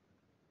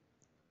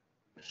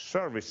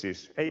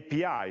services,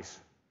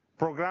 APIs,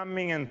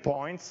 programming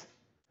endpoints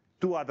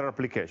to other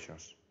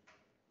applications.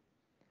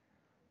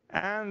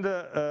 And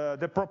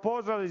the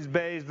proposal is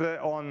based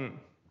on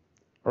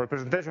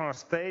representational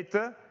state,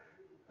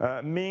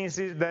 means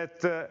is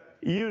that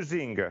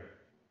using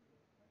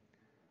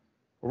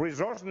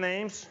resource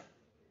names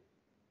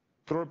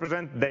to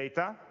represent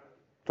data,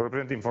 to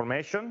represent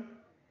information,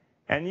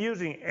 and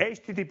using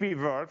HTTP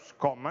verbs,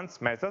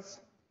 commands, methods,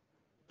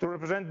 to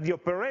represent the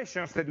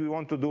operations that we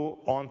want to do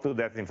onto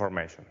that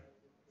information.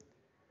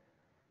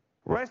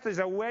 REST is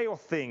a way of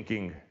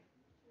thinking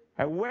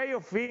your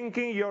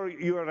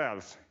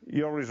URLs,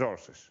 your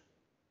resources,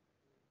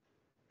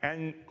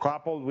 and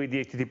coupled with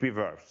the HTTP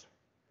verbs.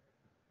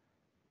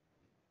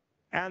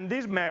 And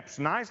this maps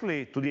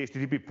nicely to the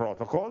HTTP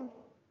protocol,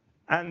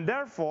 and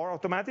therefore,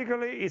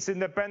 automatically, it's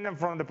independent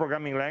from the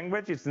programming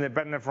language, it's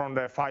independent from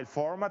the file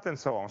format, and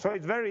so on. So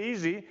it's very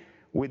easy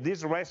with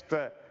this REST,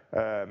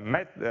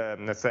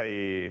 let's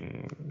say,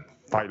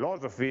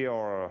 philosophy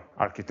or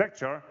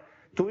architecture,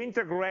 to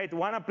integrate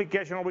one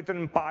application written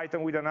in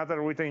Python with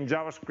another written in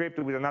JavaScript,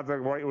 with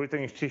another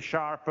written in C#.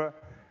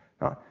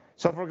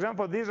 So for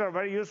example, these are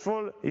very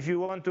useful if you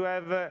want to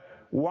have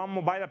one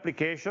mobile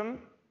application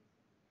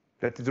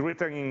that is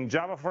written in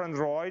Java for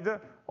Android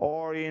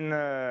or in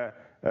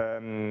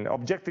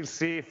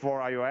Objective-C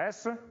for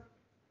iOS,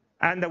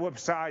 and a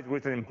website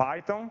written in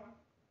Python,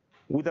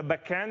 with a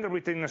backend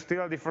written in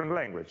still a different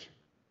language.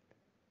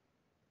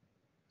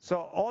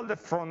 So all the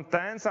front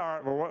ends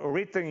are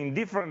written in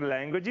different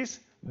languages,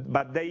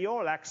 but they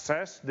all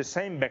access the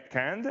same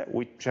backend,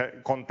 which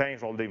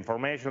contains all the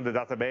information, the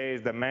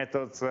database, the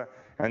methods,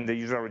 and the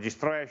user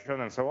registration,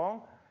 and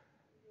so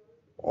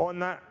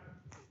on a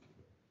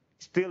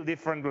still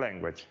different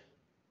language.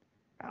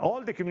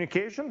 All the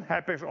communication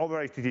happens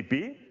over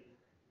HTTP,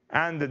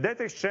 and the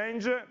data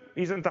exchange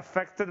isn't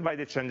affected by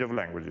the change of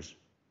languages.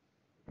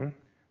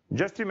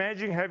 Just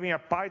imagine having a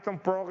Python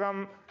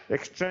program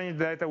exchange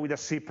data with a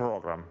C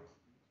program.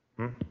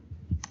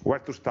 Where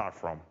to start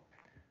from?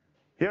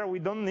 Here we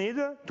don't need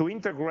to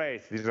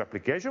integrate this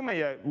application.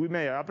 We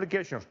may have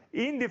applications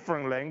in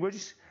different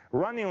languages,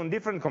 running on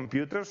different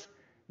computers.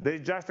 They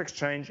just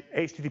exchange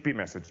HTTP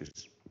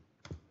messages.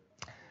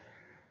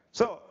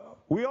 So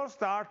we all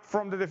start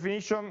from the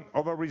definition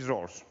of a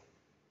resource.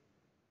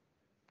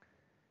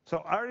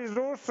 So a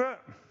resource,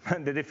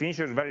 and the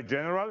definition is very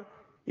general,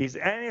 is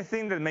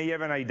anything that may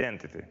have an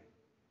identity.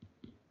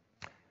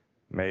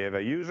 May have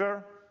a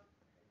user,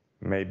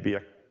 may be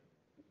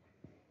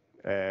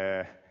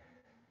a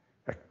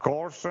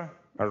course,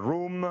 a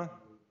room,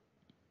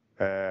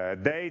 a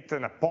date,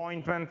 an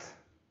appointment,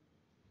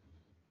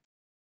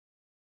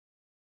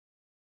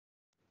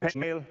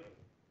 mail,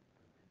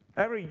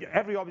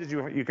 every object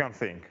you can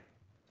think.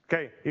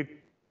 Okay, you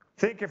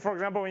think, for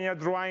example, when you're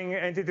drawing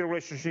entity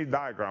relationship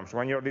diagrams,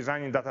 when you're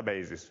designing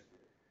databases.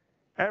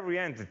 Every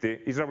entity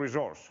is a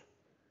resource,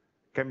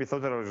 can be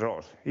thought of a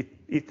resource.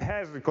 It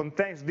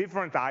contains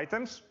different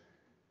items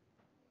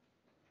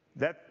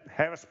that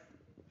have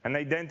an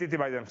identity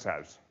by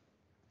themselves.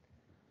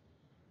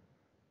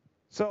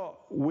 So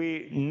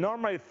we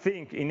normally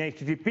think in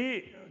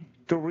HTTP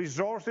to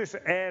resources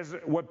as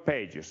web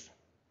pages.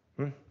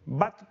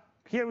 But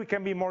here we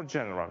can be more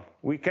general.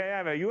 We can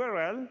have a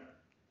URL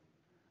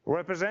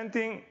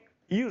representing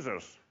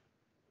users.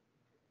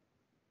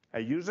 A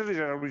user is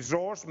a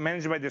resource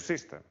managed by the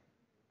system,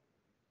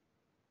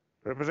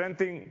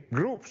 representing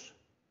groups,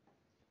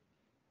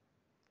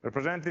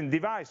 representing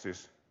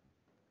devices,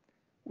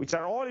 which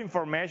are all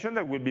information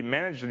that will be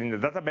managed in the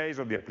database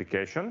of the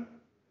application.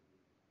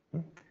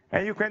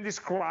 And you can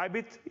describe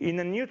it in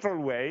a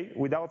neutral way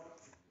without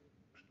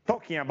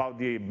talking about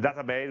the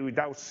database,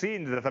 without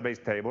seeing the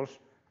database tables,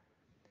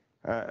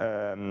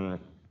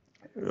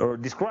 or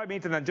describing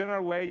it in a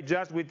general way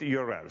just with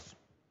URLs.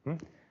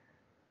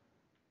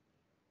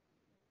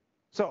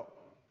 So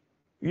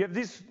you have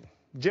this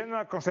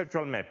general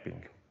conceptual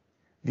mapping.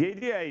 The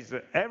idea is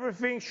that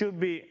everything should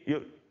be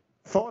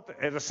thought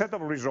as a set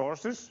of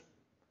resources.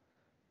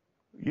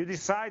 You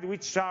decide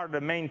which are the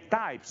main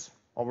types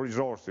of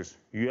resources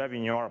you have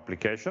in your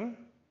application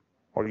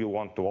or you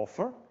want to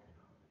offer.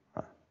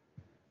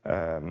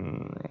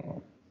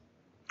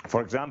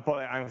 For example,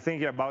 I'm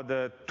thinking about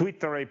the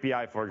Twitter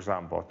API, for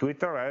example.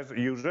 Twitter has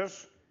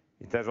users.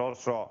 It has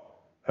also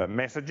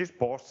messages,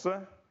 posts.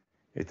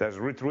 It has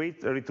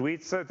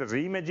retweets, it has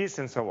images,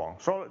 and so on.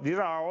 So these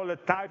are all the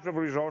types of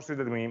resources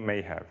that we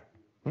may have.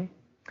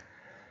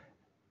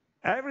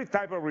 Every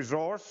type of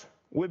resource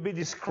will be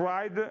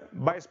described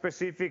by a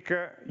specific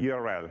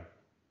URL.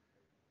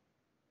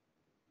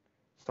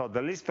 So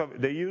the list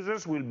of the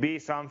users will be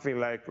something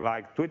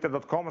like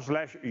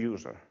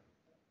twitter.com/user.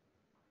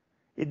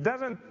 It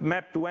doesn't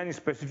map to any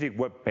specific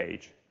web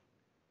page.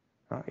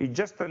 It's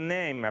just a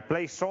name, a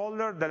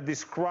placeholder that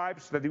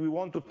describes that we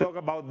want to talk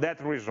about that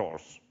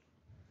resource.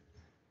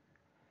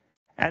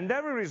 And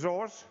every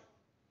resource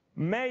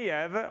may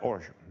have,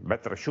 or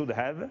better should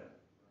have,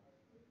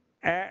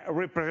 a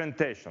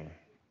representation.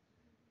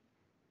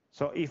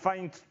 So if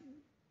I'm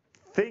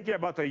thinking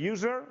about a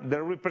user,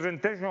 the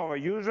representation of a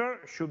user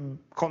should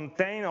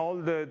contain all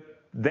the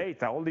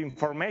data, all the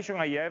information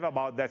I have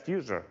about that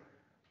user.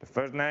 The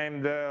first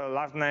name, the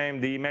last name,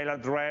 the email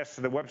address,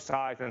 the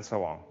website, and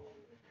so on.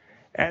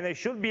 And I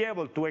should be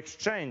able to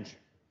exchange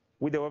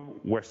with the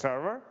web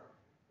server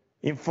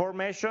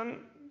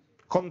information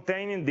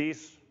containing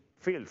this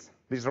fields,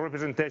 this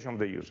representation of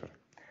the user.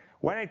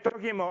 When I'm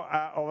talking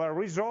of a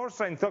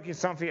resource, I'm talking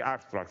something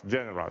abstract,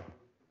 general.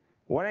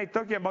 When I'm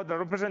talking about the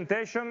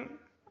representation,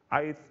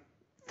 I'm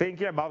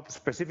thinking about a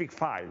specific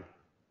file,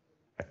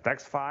 a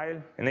text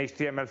file, an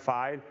HTML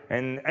file,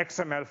 an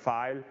XML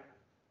file,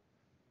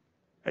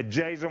 a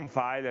JSON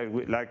file,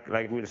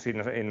 like we'll see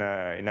in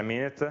a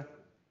minute,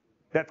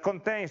 that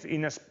contains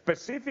in a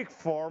specific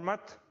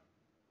format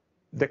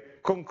the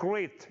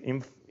concrete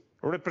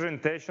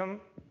representation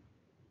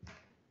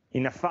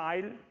in a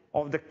file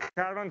of the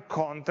current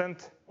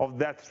content of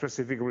that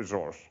specific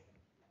resource.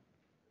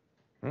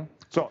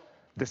 So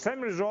the same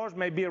resource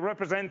may be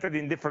represented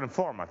in different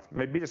formats.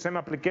 Maybe the same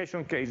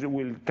application case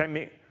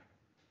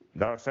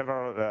there are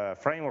several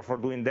frameworks for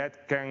doing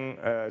that,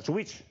 can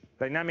switch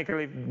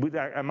dynamically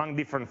among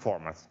different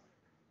formats.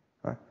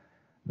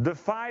 The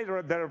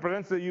file that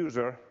represents the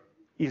user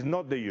is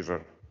not the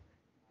user.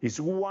 It's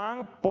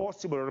one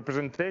possible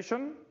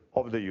representation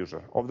of the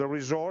user, of the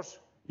resource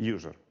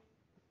user.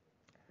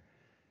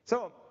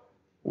 So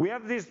we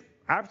have these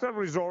abstract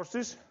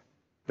resources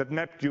that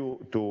map to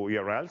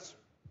URLs,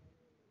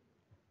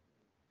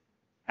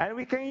 and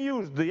we can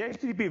use the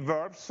HTTP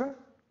verbs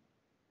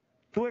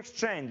to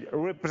exchange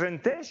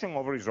representation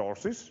of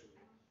resources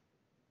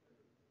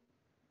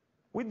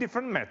with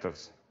different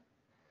methods.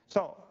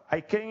 So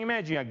I can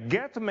imagine a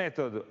get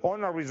method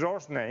on a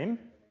resource name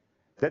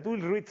that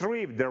will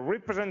retrieve the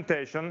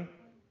representation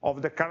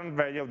of the current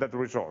value of that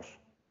resource.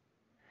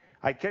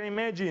 I can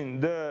imagine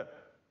the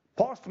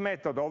post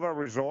method of a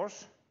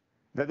resource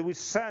that will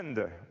send,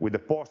 with the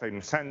post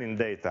I'm sending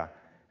data,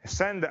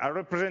 send a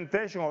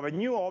representation of a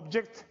new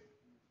object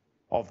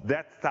of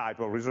that type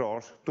of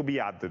resource to be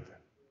added.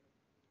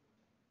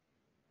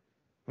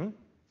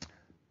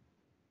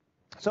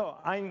 So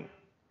I'm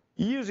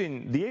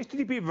using the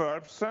HTTP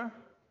verbs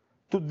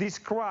to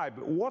describe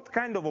what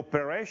kind of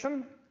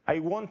operation I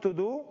want to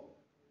do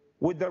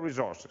with the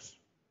resources.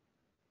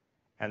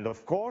 And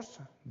of course,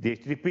 the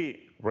HTTP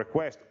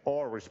request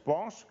or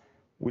response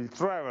will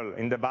travel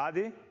in the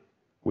body,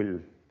 will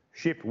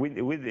ship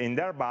within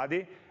their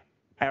body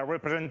a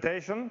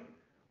representation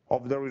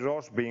of the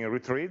resource being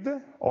retrieved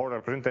or a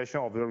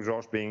representation of the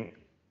resource being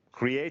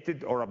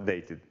created or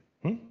updated.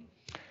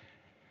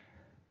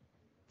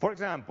 For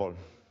example,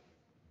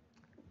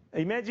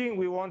 imagine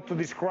we want to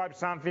describe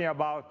something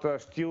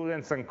about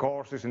students and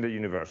courses in the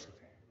university.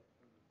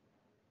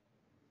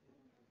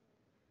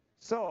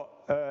 So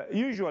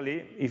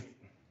usually,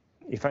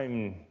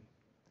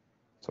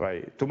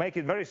 to make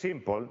it very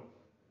simple,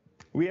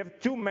 we have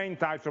two main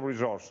types of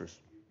resources: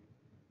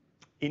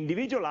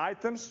 individual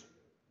items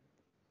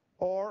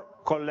or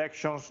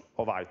collections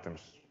of items.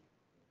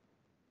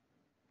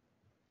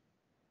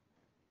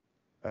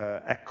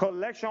 A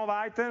collection of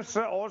items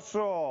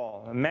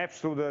also maps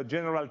to the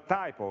general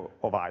type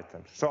of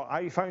items. So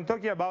if I'm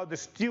talking about the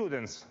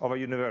students of a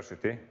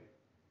university,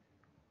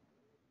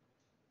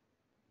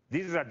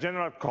 this is a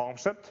general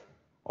concept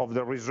of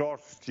the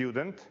resource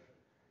student,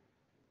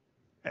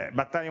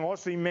 but I'm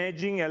also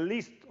imagining a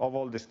list of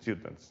all the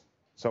students.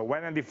 So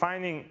when I'm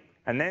defining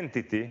an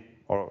entity,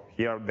 or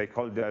here they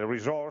call it a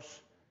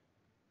resource,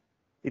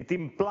 it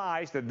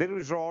implies that the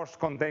resource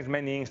contains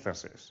many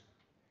instances.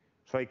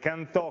 So I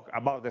can talk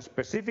about a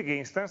specific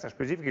instance, a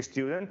specific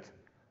student,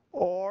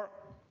 or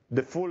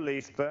the full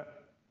list,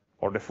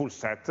 or the full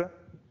set,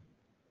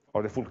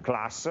 or the full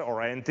class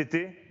or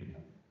entity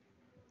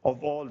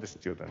of all the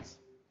students.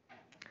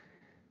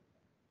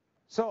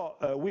 So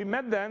we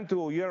map them to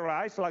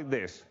URIs like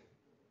this.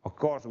 Of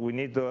course, we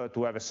need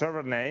to have a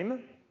server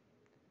name,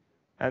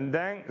 and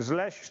then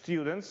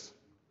 /students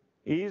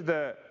is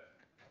the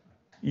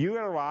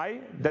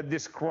URI that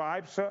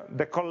describes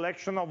the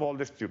collection of all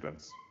the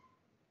students.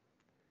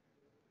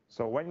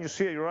 So when you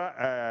see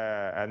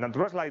an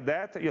address like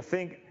that, you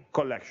think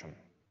collection.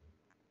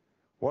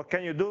 What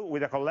can you do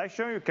with a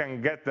collection? You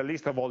can get the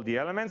list of all the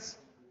elements,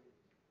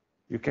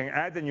 you can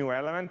add a new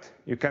element,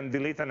 you can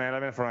delete an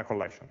element from a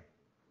collection.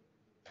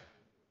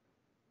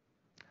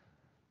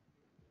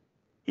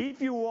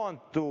 If you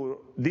want to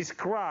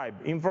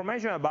describe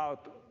information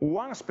about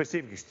one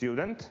specific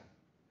student,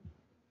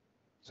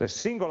 so a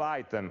single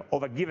item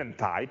of a given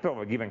type, of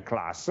a given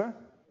class,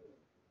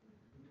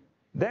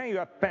 then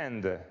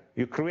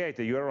you create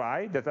a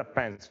URI that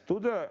appends to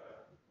the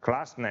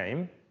class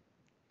name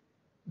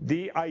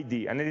the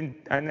ID,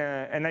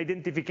 an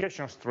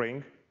identification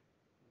string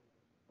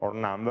or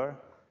number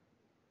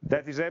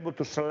that is able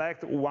to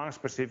select one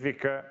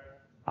specific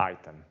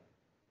item.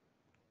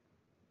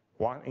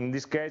 In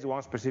this case,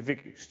 one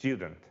specific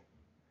student.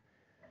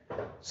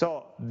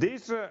 So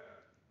this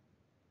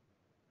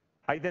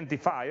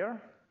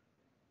identifier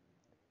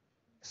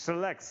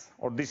selects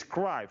or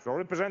describes or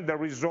represents the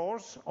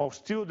resource of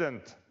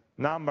student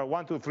number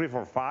 1, 2, 3,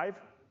 4, 5,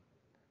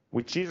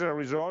 which is a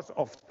resource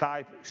of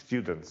type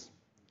students.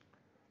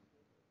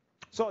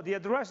 So the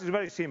address is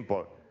very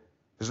simple.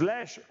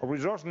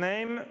 /resource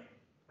name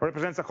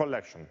represents a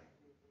collection.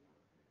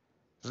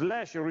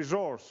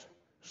 /resource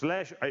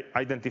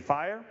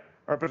 /identifier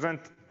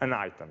represents an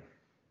item.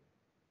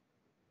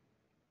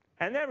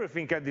 And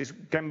everything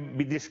can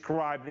be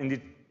described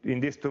in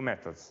these two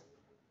methods.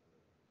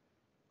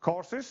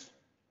 Courses,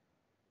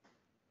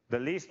 the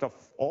list of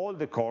all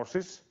the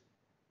courses.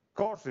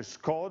 Courses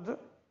code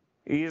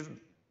is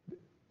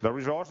the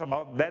resource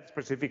about that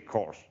specific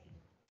course.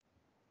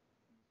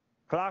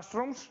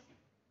 Classrooms,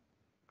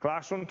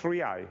 classroom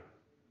 3i,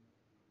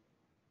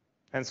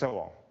 and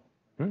so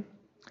on.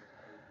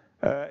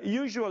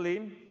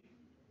 Usually,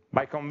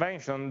 by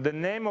convention, the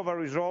name of a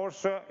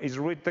resource is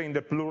written in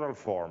the plural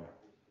form.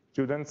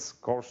 Students,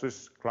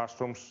 courses,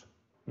 classrooms.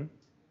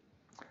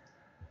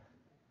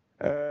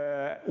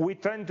 We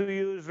tend to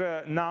use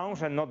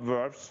nouns and not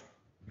verbs,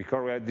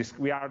 because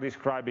we are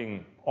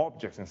describing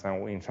objects in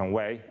some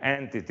way,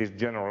 entities,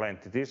 general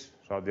entities,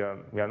 so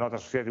we are not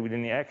associated with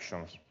any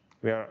actions.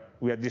 We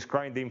are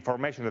describing the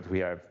information that we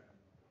have.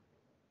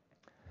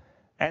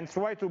 And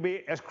try to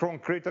be as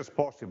concrete as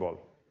possible.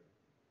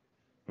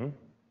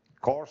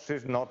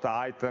 Courses, not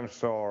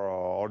items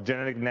or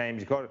generic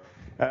names, because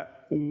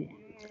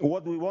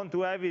what we want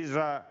to have is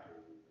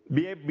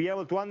be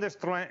able to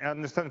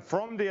understand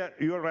from the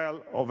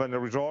URL of a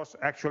resource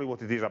actually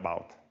what it is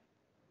about.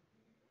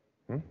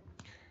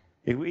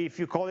 If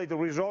you call it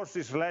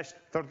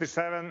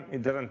resources/37,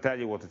 it doesn't tell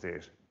you what it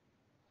is.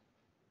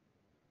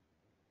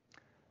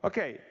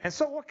 Okay, and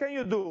so what can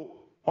you do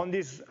on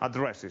these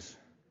addresses?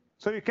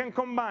 So you can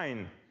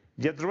combine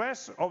the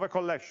address of a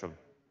collection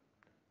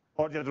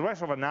or the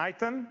address of an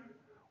item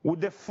with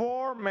the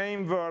 4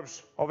 main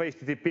verbs of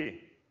HTTP.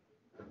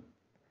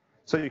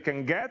 So you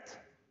can get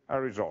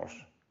a resource.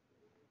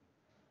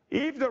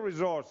 If the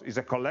resource is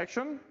a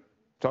collection,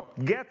 so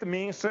get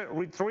means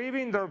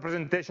retrieving the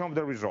representation of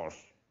the resource.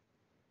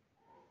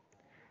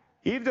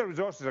 If the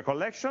resource is a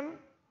collection,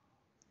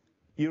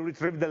 you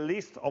retrieve the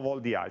list of all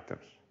the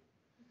items.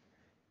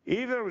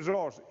 If the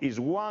resource is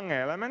one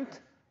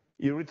element,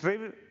 you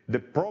retrieve the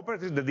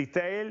properties, the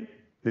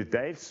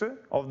details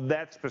of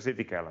that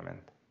specific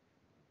element.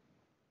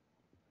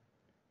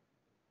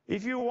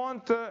 If you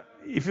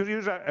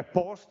use a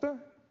post,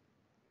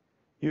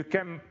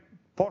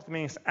 post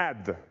means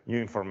add new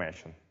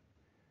information.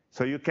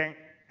 So you can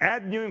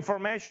add new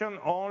information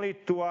only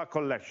to a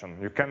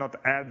collection. You cannot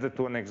add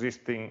to an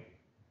existing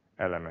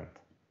element,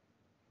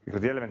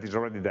 because the element is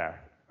already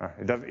there.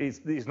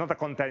 It's not a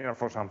container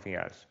for something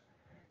else.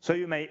 So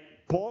you may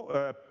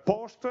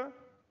post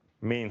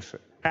means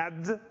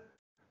add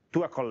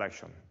to a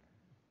collection.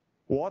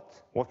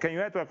 What can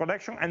you add to a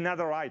collection?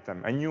 Another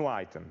item, a new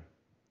item.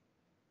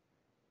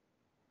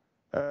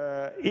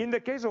 In the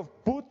case of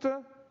put,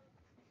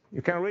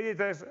 you can read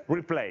it as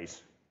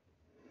replace.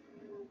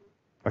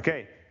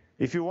 Okay,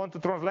 if you want to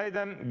translate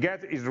them,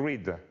 get is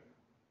read,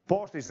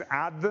 post is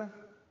add,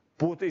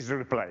 put is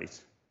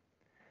replace.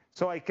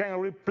 So I can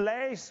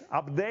replace,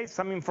 update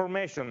some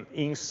information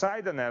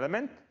inside an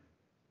element,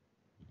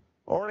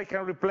 or I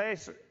can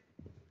replace,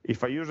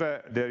 if I use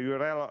the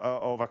URL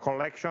of a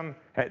collection,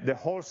 the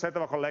whole set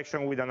of a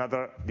collection with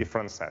another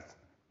different set,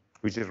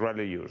 which is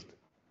rarely used.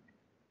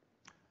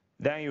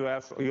 Then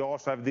you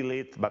also have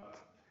delete, but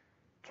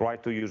try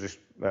to use it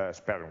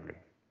sparingly.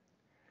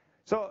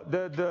 So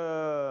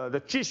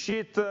the cheat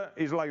sheet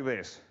is like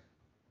this.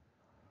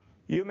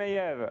 You may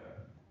have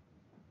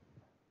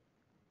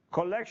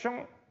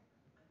collection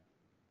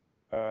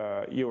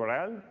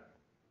URL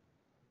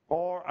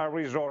or a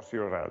resource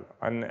URL,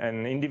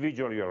 an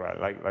individual URL,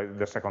 like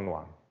the second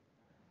one.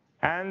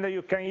 And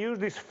you can use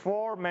these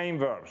 4 main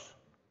verbs.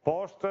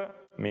 Post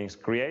means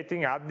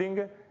creating,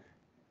 adding,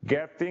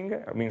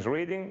 getting means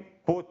reading,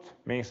 put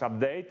means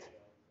update,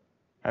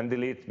 and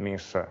delete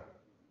means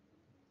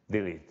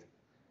delete.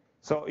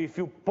 So if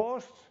you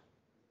post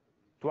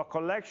to a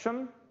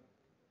collection,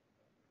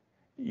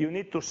 you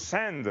need to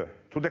send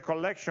to the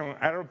collection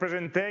a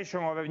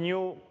representation of a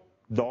new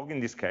dog in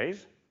this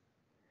case,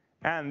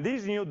 and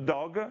this new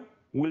dog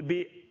will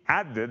be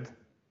added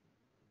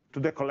to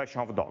the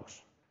collection of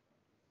dogs.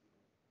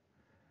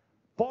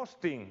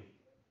 Posting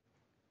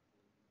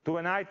to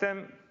an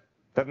item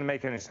doesn't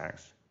make any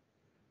sense.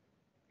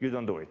 You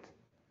don't do it.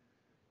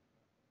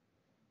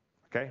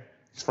 Okay?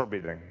 It's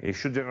forbidden. It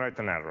should generate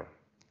an error.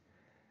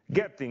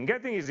 Getting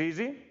is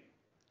easy,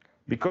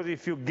 because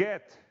if you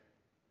get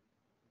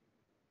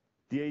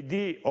the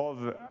ID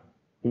of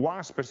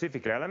one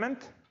specific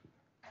element,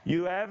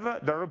 you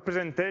have the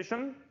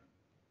representation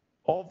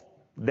of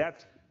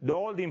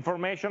all the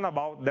information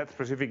about that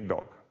specific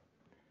dog.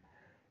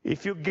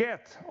 If you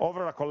get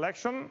over a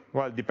collection,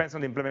 well, it depends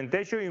on the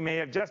implementation, you may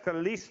have just a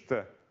list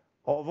of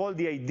all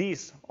the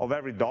IDs of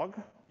every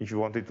dog, if you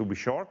want it to be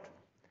short,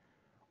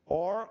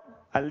 or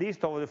a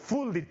list of the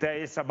full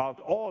details about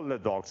all the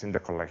dogs in the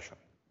collection.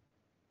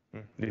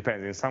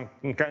 Depends.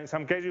 In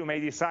some cases, you may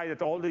decide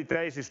that all the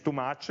details is too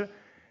much,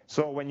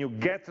 so when you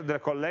get the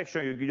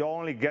collection, you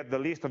only get the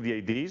list of the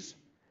IDs,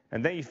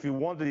 and then if you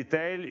want the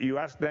detail, you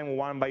ask them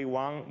one by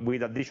one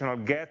with additional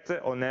get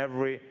on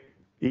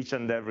each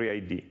and every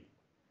ID.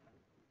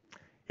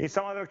 In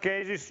some other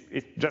cases,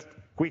 it's just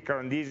quicker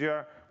and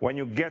easier. When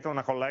you get on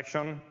a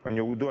collection, when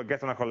you do a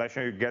get on a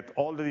collection, you get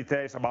all the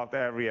details about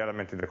every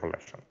element in the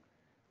collection.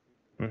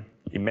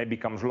 it may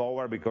become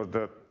slower because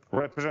the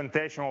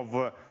representation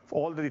of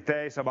all the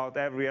details about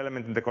every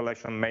element in the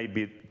collection may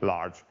be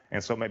large,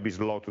 and so may be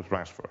slow to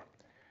transfer.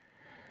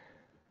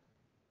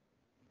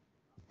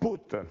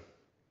 Put.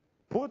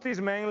 Put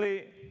is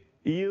mainly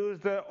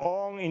used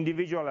on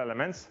individual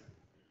elements.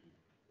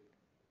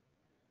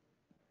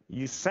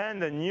 You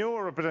send a new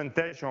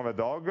representation of a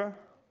dog,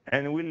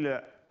 and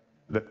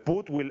the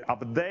put will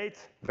update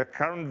the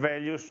current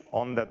values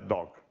on that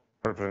dog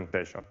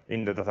representation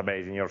in the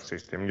database, in your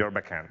system, in your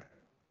backend.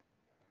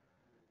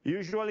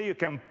 Usually you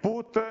can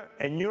put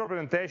a new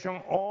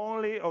representation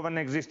only of an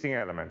existing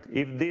element.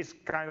 If this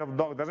kind of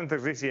dog doesn't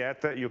exist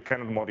yet, you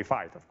cannot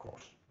modify it, of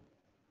course.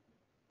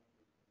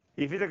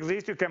 If it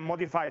exists, you can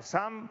modify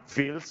some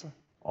fields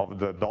of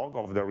the dog,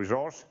 of the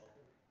resource.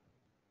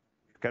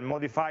 You can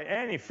modify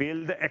any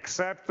field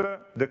except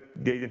the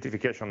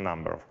identification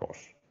number, of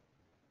course.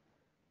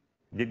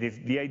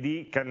 The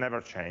ID can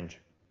never change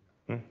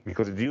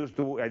because it's used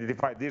to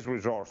identify this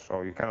resource,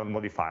 so you cannot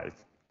modify it.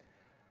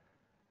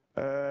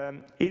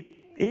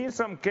 In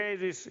some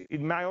cases,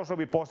 it might also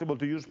be possible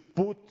to use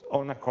put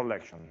on a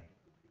collection.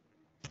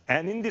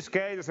 And in this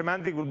case, the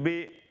semantic would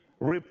be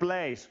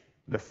replace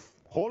the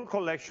whole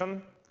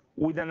collection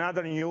with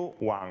another new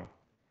one.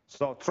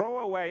 So throw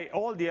away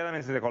all the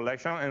elements in the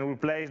collection and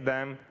replace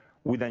them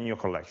with a new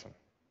collection.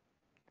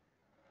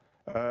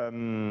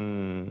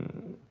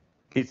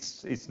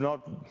 It's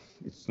not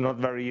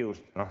very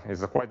used. No?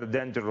 It's quite a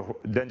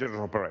dangerous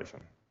operation.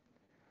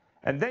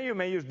 And then you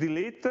may use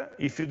delete.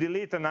 If you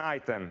delete an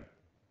item,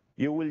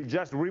 you will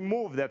just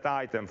remove that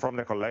item from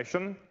the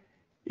collection.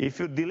 If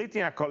you're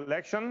deleting a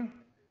collection,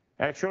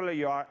 actually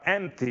you are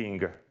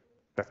emptying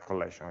that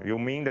collection. You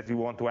mean that you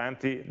want to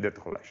empty that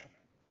collection.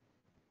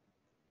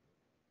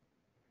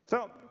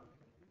 So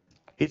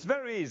it's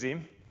very easy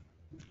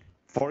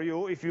for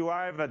you, if you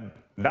have a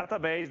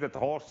database that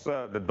hosts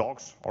the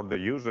docs or the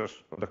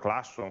users or the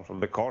classrooms or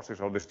the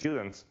courses or the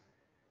students,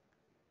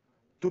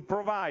 to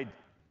provide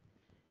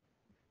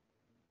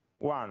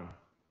 1,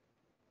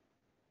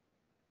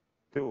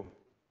 2,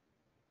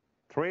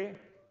 3,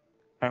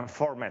 and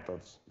 4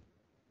 methods,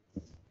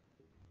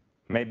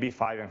 maybe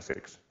 5 and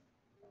 6.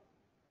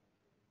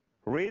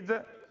 Read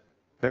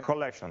the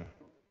collection,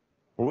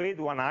 read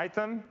one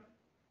item,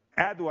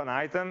 add one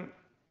item,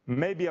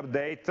 maybe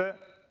update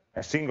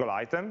a single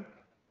item,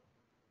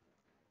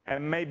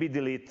 and maybe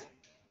delete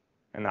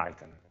an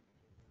item.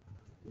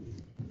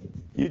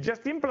 You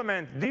just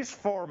implement these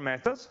 4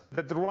 methods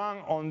that run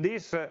on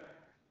these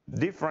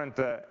different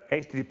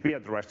HTTP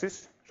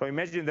addresses. So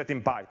imagine that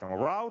in Python,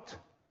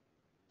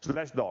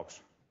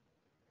 route/docs,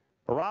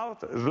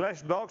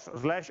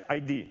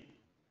 route/docs/ID.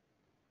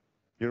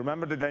 You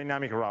remember the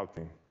dynamic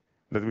routing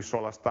that we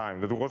saw last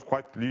time? That was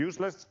quite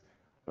useless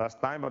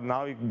last time, but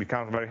now it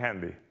becomes very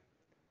handy.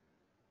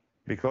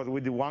 Because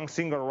with the one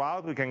single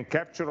route, we can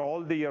capture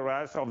all the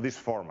URLs of this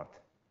format.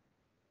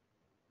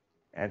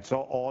 And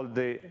so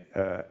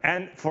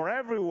and for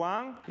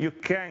everyone, you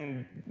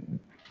can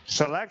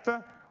select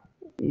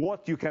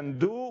what you can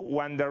do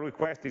when the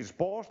request is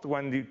post,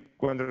 when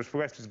the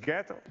request is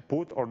get,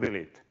 put, or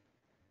delete.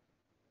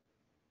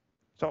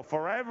 So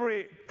for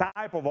every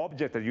type of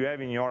object that you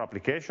have in your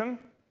application,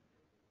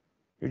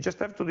 you just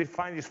have to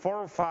define these 4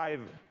 or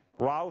 5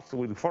 routes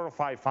with 4 or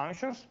 5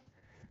 functions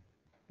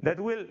that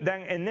will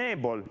then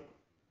enable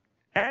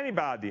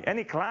anybody,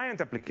 any client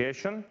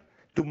application,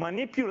 to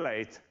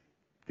manipulate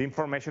the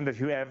information that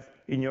you have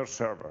in your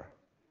server.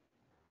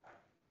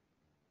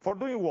 For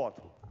doing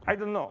what? I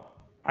don't know.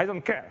 I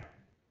don't care.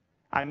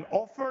 I'm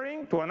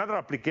offering to another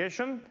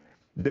application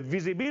the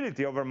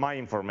visibility over my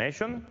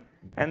information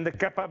and the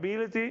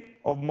capability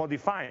of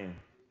modifying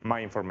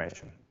my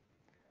information.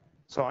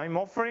 So I'm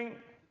offering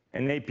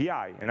an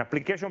API, an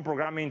application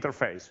programming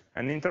interface,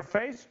 an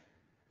interface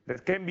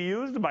that can be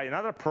used by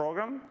another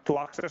program to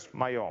access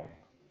my own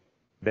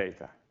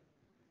data.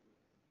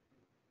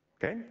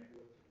 Okay?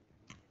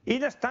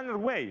 In a standard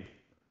way.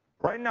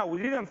 Right now,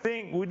 we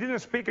didn't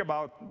speak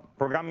about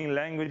programming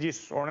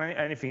languages or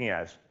anything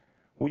else.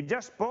 We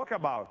just spoke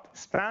about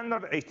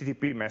standard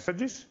HTTP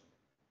messages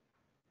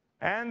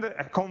and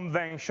a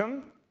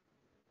convention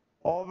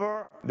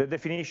over the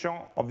definition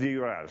of the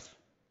URLs.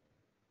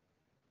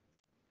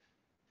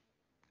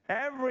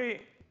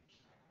 Every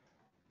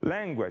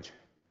language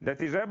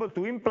that is able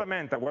to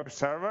implement a web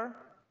server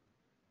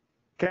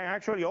can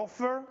actually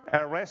offer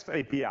a REST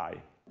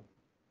API.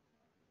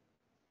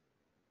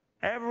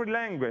 Every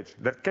language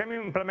that can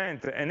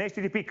implement an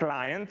HTTP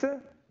client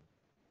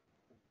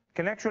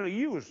can actually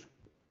use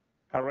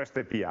a REST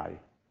API.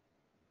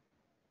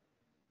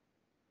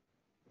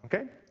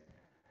 Okay?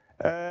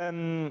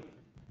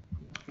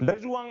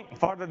 There's one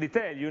further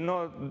detail. You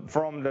know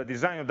from the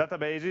design of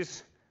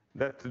databases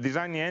that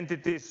designing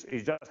entities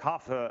is just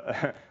half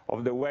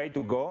of the way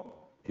to go.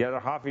 The other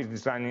half is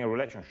designing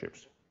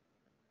relationships.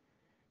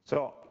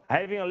 So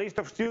having a list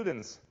of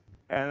students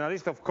and a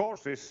list of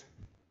courses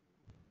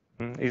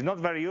is not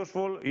very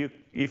useful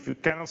if you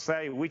cannot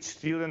say which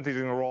student is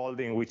enrolled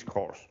in which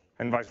course,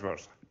 and vice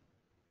versa.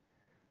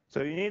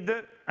 So you need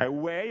a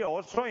way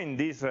also in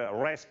this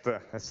REST,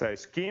 let's say,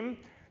 scheme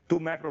to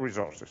map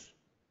resources.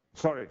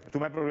 Sorry, to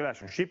map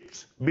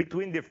relationships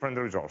between different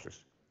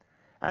resources.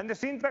 And the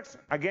syntax,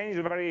 again, is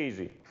very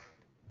easy.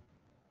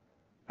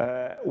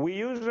 We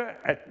use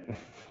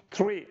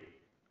 3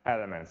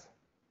 elements.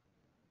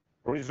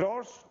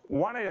 Resource,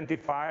 one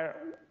identifier,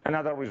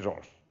 another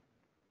resource.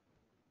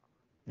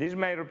 This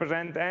may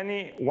represent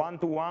any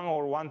one-to-one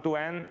or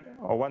one-to-n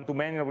or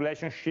one-to-many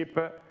relationship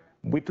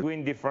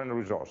between different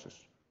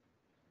resources.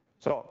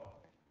 So,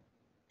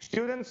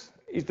 students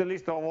is the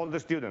list of all the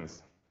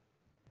students.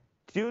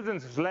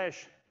 Students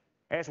slash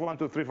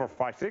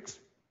S123456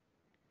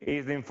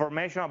 is the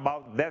information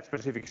about that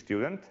specific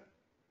student.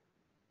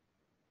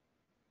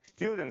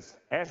 Students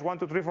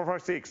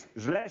S123456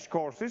 slash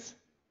courses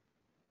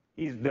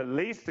is the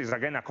list, is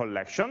again a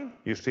collection.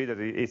 You see that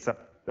it's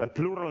a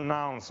plural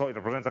noun, so it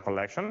represents a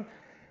collection.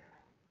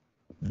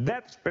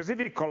 That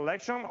specific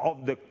collection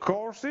of the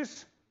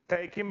courses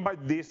taken by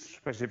this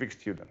specific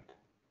student.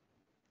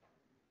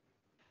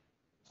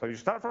 So you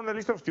start from the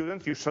list of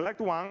students, you select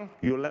one,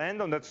 you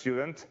land on that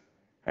student,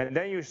 and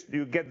then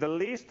you get the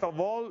list of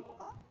all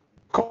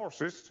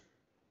courses,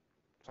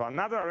 so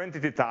another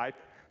entity type,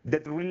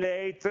 that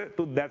relate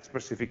to that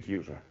specific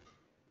user.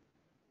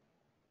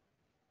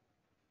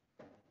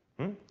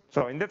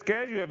 So in that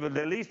case, you have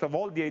the list of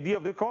all the ID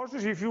of the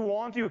courses. If you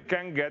want, you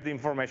can get the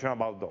information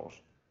about those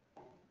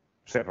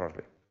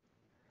separately.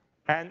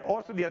 And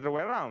also the other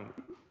way around.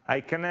 I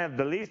can have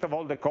the list of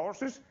all the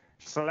courses,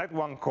 select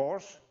one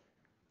course,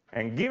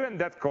 and given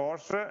that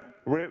course,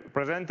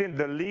 representing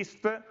the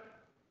list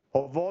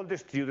of all the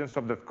students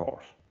of that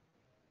course.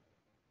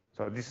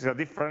 So this is a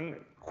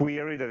different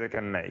query that I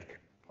can make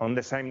on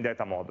the same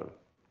data model.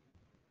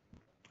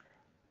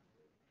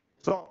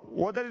 So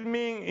what does it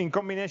mean in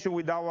combination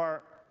with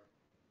our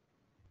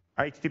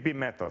HTTP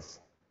methods?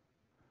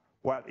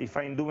 Well, if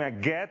I'm doing a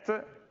get,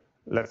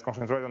 let's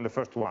concentrate on the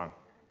first one.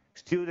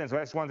 Students,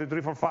 S1, 2,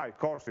 3, 4, 5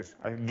 courses.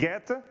 I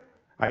get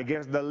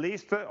the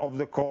list of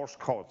the course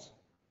codes.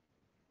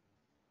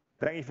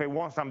 Then if I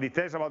want some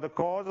details about the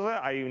code,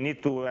 I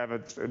need to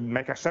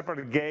make a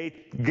separate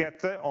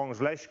get on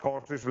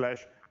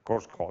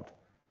 /courses/course code.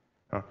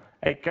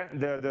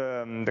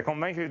 The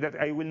convention is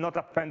that I will not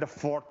append a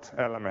 4th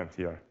element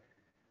here,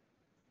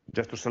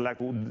 just to select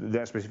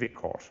the specific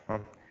course.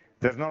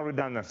 There's no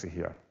redundancy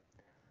here.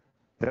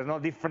 There's no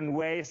different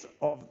ways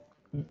of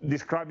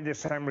describing the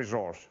same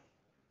resource.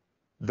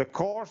 The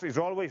course is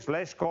always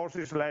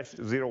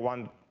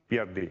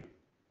 /courses/01PRD,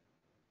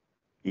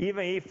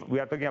 even if we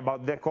are talking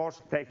about the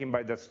course taken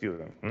by that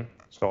student.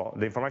 So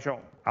the information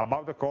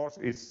about the course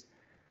is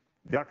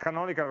their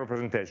canonical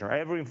representation.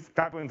 Every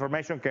type of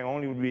information can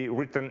only be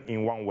written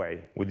in one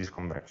way with these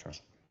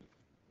conventions.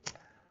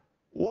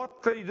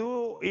 What do I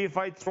do if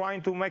I'm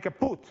trying to make a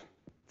put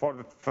for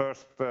the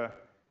first, to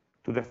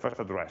the first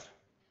address?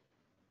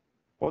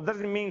 What does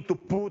it mean to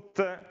put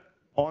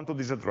onto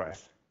this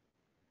address?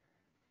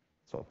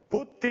 So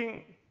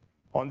putting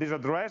on this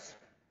address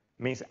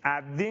means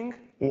adding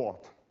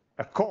what?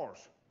 A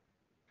course,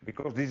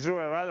 because this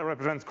URL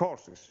represents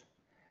courses.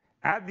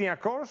 Adding a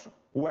course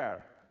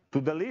where? To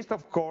the list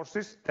of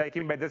courses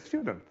taken by the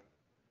student.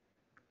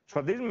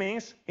 So this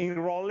means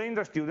enrolling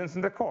the students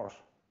in the course.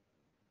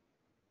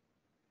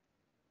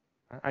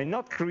 I'm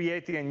not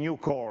creating a new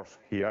course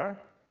here.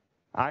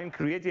 I'm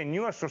creating a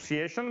new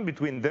association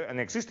between an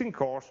existing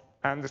course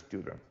and the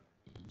student.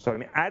 So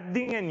I'm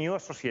adding a new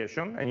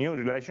association, a new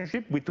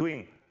relationship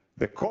between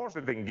the course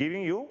that I'm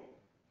giving you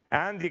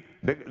and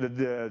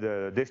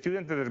the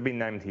student that has been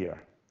named here.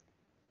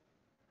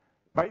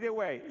 By the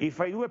way,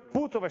 if I do a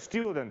put of a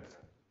student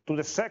to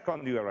the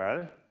second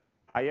URL,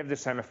 I have the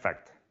same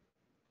effect.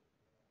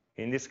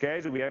 In this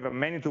case, we have a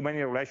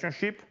many-to-many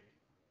relationship,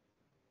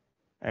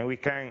 and we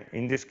can,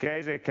 in this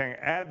case, I can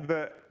add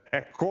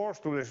a course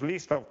to this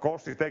list of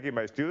courses taken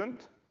by a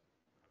student,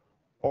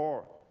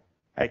 or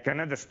I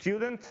can add a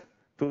student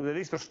to the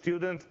list of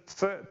students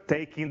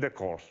taking the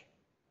course.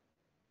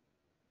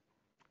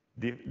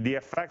 The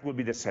effect will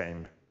be the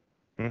same.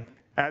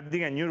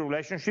 Adding a new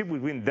relationship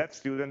between that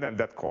student and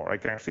that course. I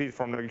can see it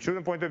from the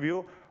student point of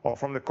view or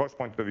from the course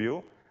point of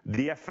view.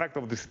 The effect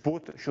of this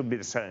put should be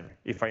the same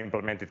if I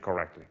implement it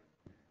correctly.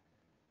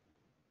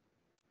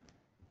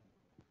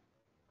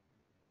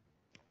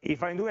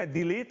 If I do a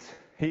delete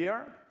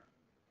here,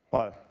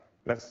 well,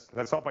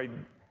 let's hope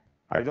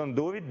I don't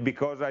do it,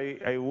 because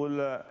I would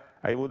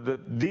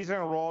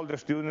disenroll the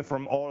student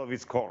from all of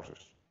its courses.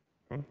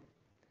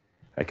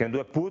 I can do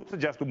a put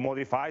just to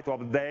modify, to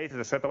update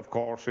the set of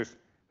courses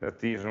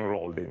that is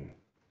enrolled in.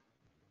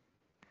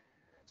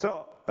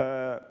 So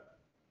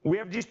we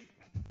have this,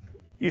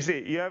 you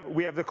see,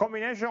 we have the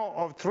combination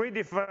of 3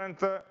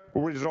 different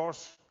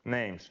resource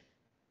names.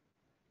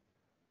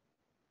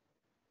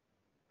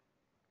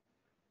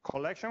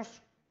 Collections,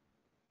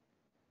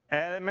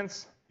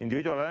 elements,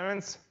 individual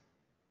elements,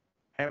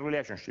 and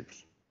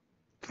relationships.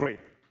 3.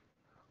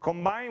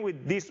 Combined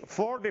with these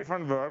 4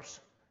 different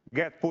verbs,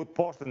 get, put,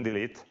 post, and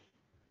delete,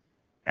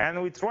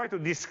 and we try to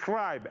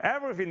describe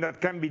everything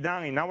that can be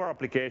done in our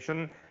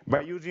application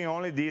by using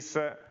only these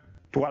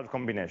 12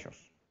 combinations.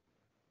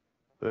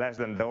 Less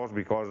than those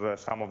because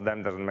some of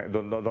them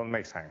don't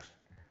make sense.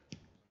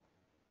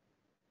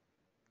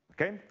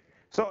 Okay?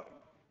 So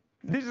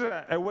this is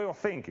a way of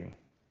thinking.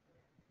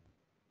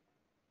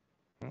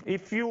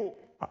 If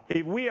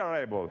we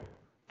are able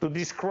to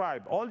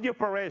describe all the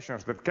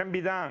operations that can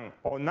be done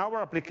on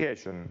our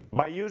application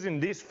by using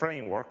this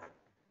framework,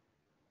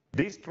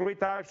 these 3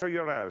 types of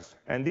URLs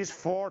and these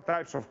 4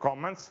 types of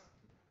comments,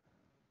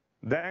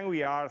 then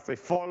we are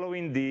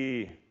following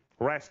the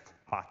REST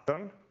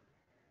pattern,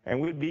 and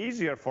it will be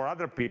easier for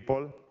other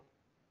people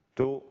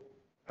to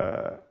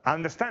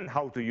understand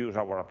how to use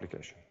our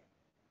application.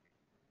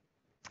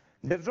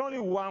 There's only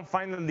one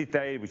final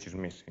detail which is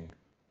missing: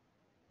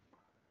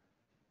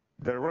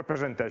 the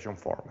representation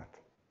format.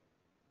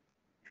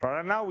 So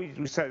right now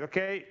we said,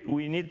 okay,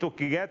 we need to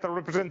get a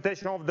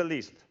representation of the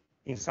list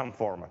in some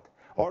format,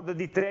 or the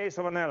details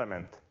of an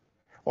element,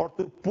 or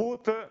to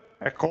put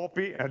a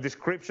copy, a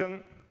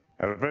description,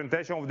 a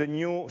representation of the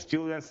new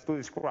students to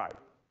describe.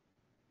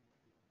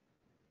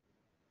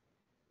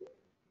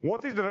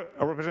 What is the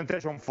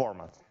representation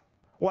format?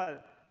 Well,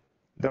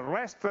 the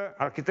REST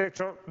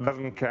architecture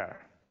doesn't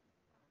care,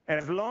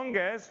 as long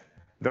as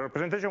the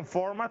representation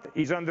format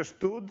is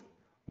understood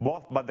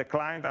both by the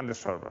client and the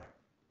server.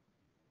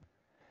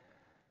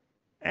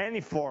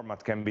 Any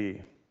format can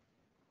be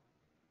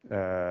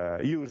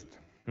used.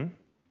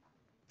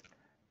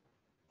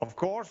 Of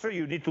course,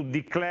 you need to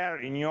declare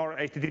in your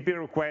HTTP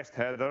request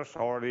headers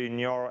or in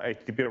your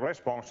HTTP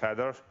response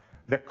headers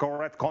the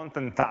correct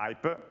content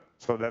type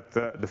so that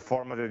the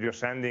format that you're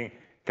sending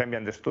can be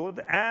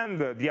understood, and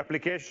the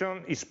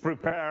application is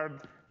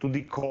prepared to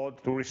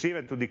decode, to receive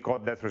and to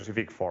decode that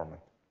specific format.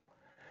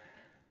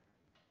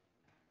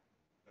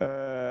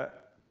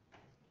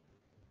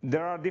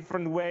 There are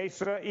different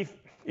ways.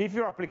 If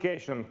your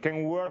application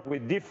can work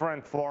with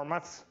different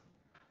formats,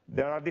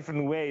 there are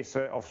different ways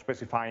of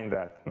specifying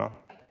that. No?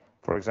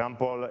 For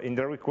example, in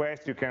the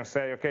request, you can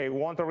say, okay, we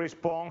want a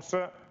response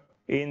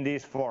in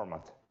this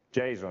format,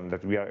 JSON,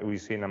 that we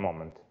see in a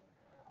moment.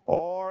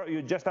 Or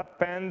you just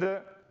append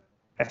a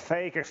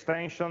fake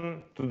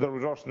extension to the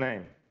resource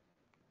name.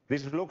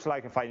 This looks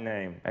like a file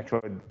name.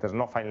 Actually, there's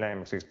no file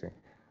name existing.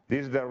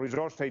 This is the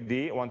resource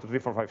ID,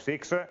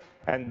 1234556,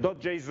 and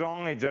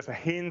 .json is just a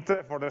hint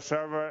for the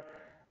server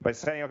by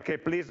saying, okay,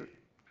 please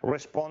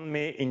respond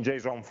me in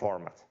JSON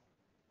format,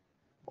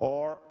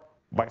 or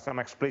by some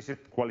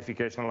explicit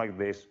qualification like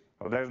this.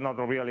 So there's not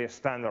really a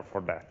standard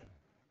for that.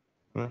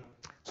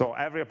 So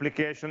every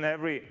application,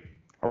 every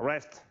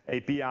REST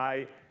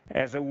API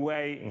has a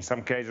way, in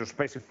some cases, of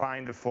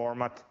specifying the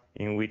format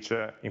in which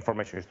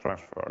information is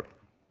transferred.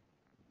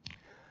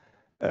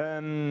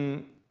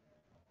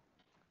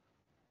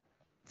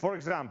 For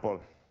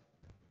example,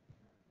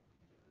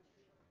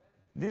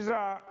 these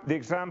are the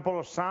example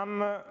of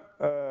some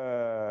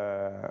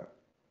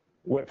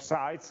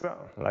websites,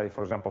 like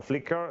for example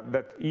Flickr,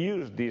 that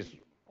use this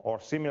or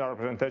similar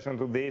representation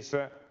to this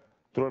to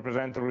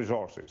represent the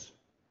resources.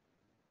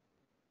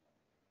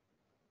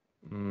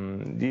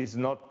 This is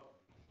not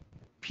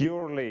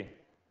purely,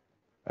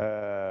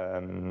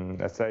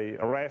 let's say,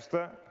 REST,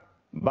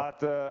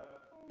 but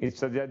it's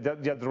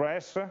the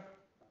address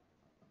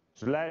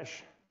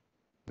slash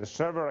the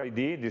server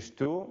ID, these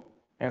two,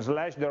 and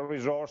slash the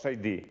resource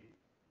ID.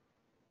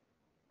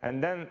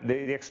 And then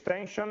the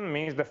extension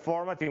means the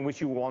format in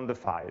which you want the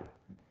file.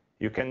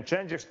 You can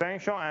change the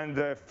extension, and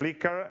the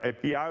Flickr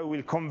API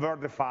will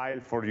convert the file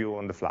for you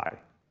on the fly.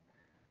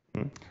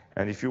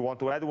 And if you want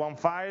to add one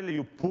file,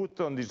 you put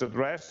on this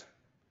address.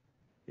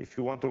 If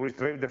you want to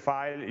retrieve the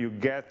file, you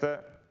get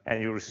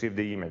and you receive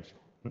the image.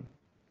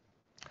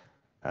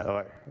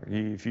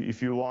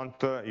 If you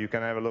want, you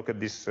can have a look at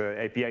this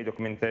API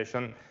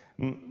documentation.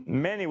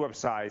 Many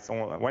websites,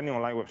 many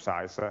online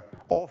websites,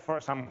 offer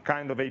some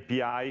kind of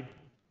API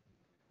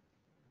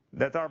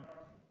that are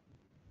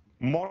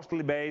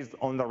mostly based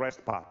on the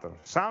REST pattern.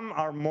 Some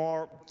are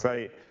more,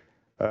 say,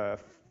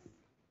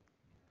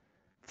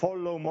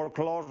 follow more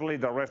closely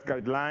the REST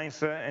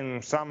guidelines,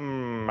 and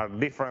some are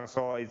different,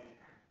 so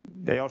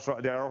they are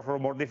also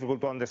more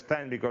difficult to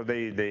understand because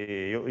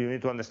you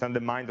need to understand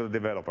the mind of the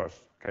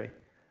developers. Okay?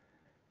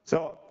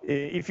 So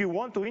if you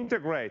want to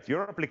integrate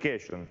your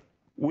application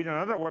with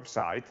another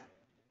website,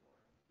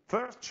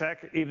 first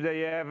check if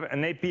they have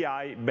an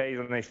API based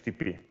on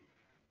HTTP.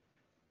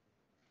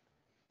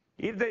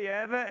 If they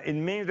have, it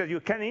means that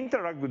you can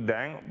interact with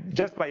them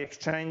just by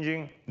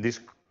exchanging these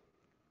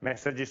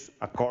messages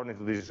according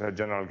to these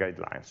general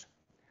guidelines.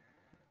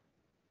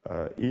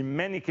 In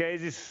many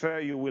cases,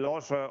 you will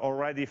also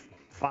already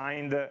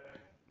find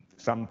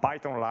some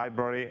Python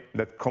library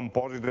that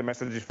composes the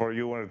messages for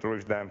you and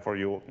retrieves them for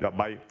you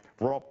by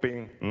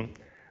wrapping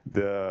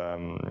the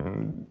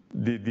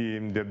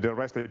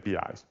REST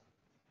APIs.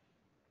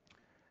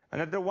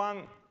 Another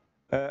one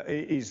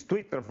is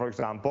Twitter, for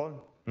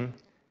example.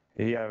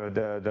 Here,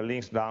 the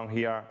links down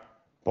here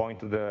point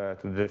to the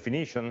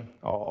definition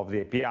of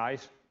the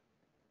APIs.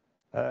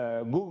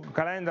 Google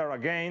Calendar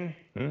again.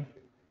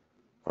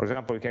 For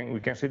example, we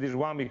can see this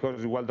one because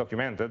it's well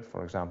documented,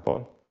 for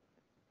example.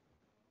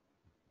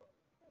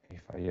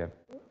 If I have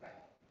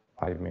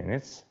 5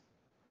 minutes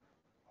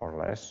or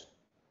less.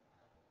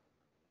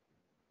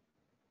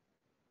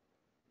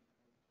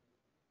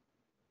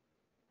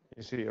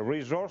 You see,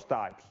 resource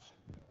types.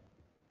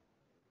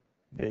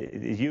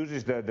 It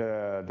uses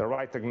the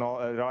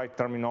right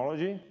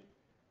terminology.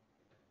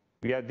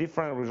 We have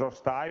different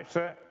resource types.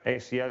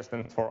 ACL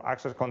stands for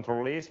Access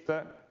Control List,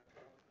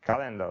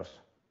 calendars,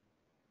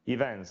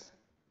 events.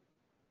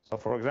 So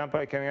for example,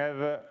 I can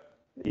have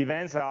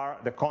events are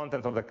the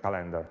content of the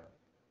calendar.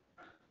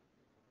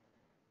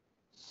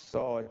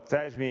 So it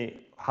tells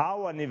me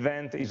how an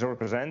event is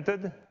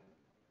represented.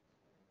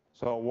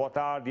 So what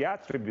are the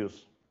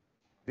attributes?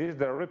 This is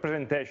the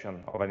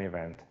representation of an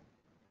event.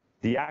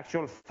 The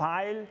actual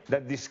file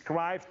that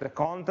describes the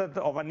content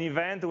of an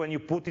event when you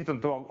put it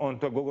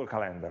onto a Google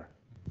Calendar.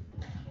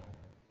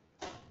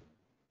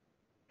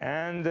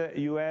 And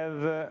you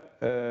have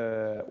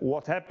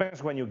what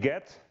happens when you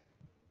get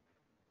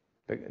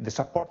the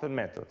supported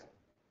method.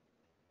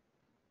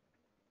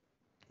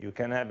 You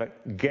can have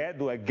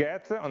do a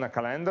get on a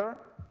calendar.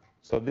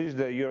 So this is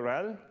the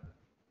URL.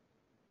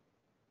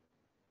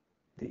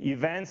 The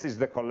events is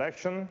the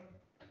collection.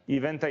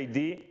 Event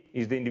ID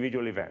is the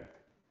individual event.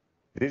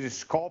 This is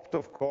scoped,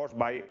 of course,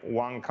 by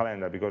one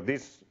calendar, because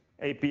this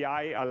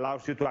API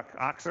allows you to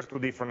access to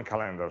different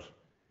calendars.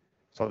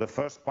 So the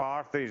first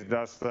part is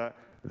just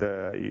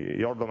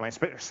your domain,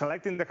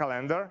 selecting the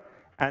calendar,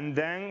 and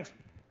then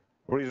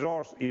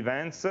resource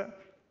events,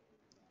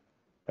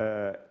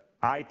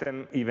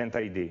 item event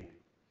ID.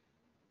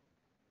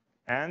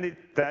 And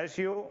it tells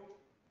you,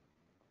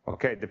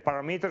 okay, the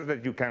parameters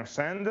that you can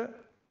send,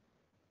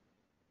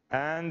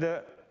 and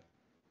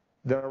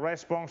the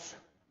response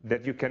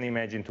that you can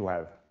imagine to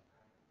have.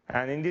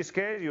 And in this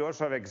case, you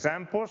also have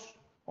examples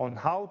on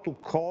how to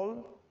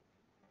call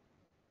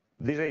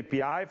this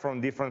API from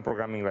different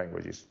programming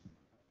languages,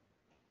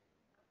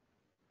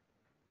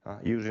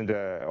 using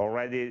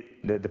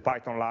the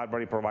Python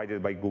library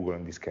provided by Google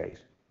in this case.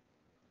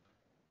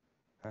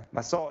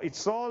 But so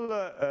it's all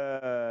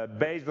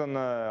based on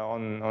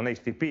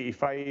HTTP.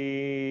 If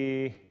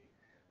I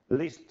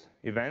list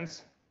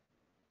events,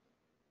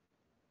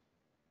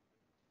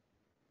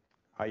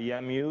 I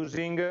am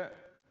using the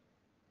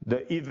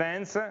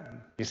events.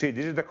 You see,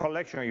 this is the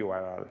collection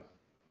URL.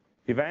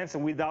 Events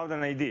without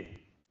an ID.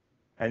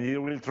 And it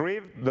will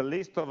retrieve the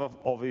list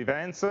of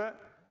events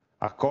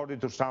according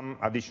to some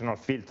additional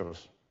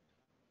filters.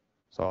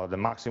 So the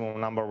maximum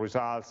number of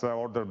results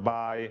ordered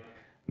by,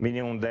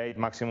 minimum date,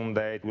 maximum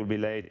date will be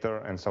later,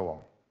 and so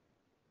on.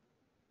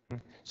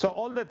 So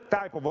all the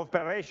type of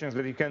operations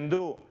that you can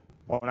do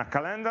on a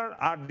calendar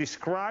are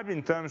described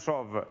in terms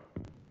of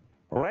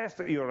REST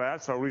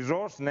URLs, so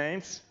resource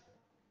names,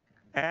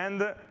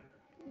 and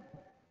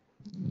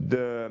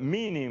the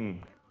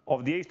meaning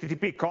of the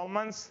HTTP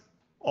commands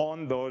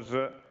on those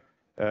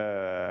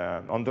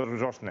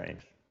resource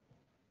names.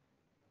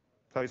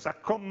 So it's a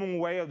common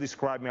way of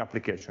describing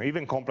applications,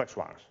 even complex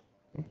ones.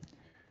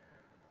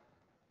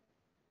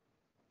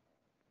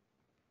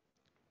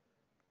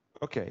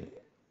 Okay,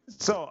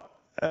 so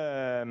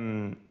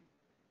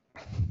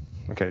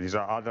okay, these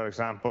are other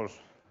examples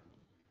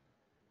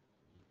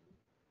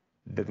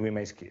that we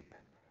may skip.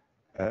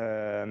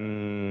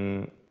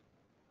 Okay,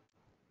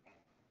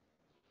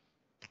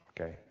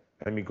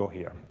 let me go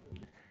here.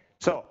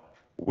 So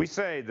we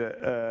said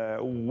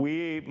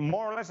we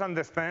more or less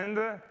understand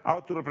how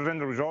to represent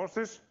the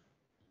resources,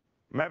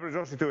 map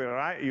resources to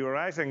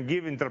URIs, and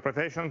give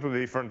interpretation to the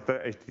different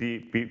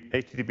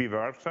HTTP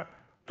verbs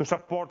to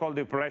support all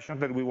the operations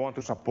that we want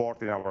to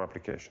support in our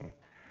application.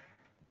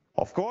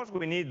 Of course,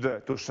 we need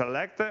to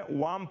select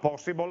one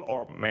possible,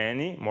 or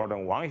many, more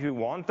than one if you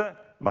want,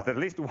 but at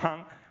least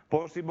one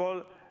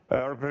possible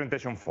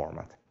representation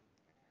format.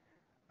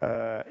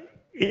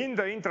 In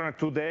the internet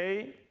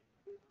today,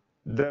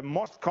 the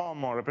most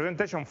common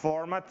representation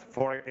format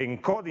for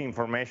encoding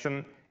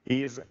information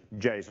is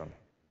JSON.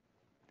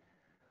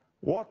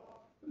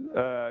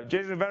 JSON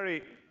is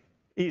very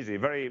easy,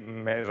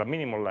 as a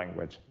minimal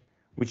language,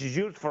 which is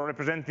used for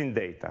representing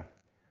data.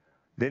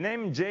 The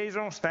name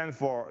JSON stands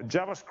for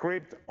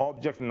JavaScript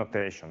Object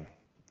Notation.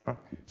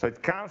 So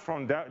it comes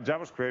from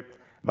JavaScript,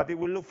 but it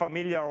will look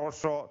familiar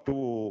also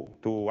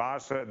to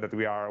us that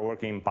we are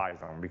working in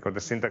Python, because the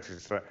syntax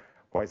is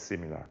quite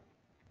similar.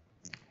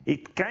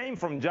 It came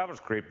from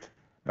JavaScript,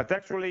 but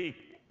actually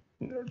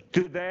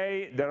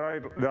today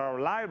there are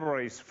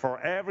libraries for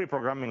every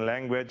programming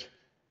language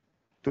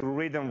to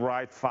read and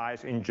write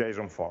files in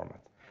JSON format.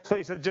 So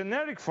it's a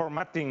generic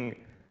formatting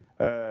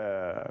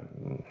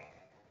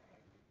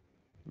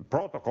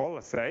protocol,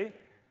 let's say,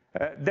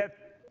 that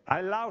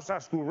allows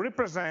us to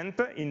represent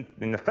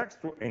in a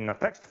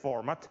text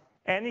format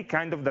any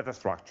kind of data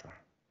structure.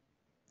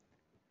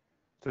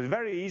 So it's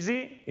very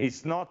easy.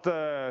 It's not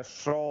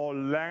so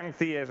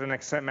lengthy as an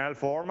XML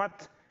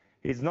format.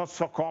 It's not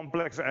so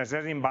complex as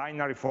in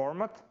binary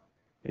format.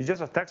 It's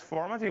just a text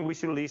format in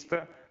which you list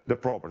the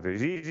property.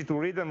 It's easy to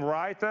read and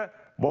write,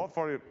 both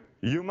for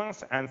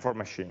humans and for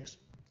machines.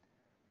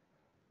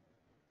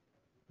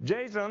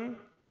 JSON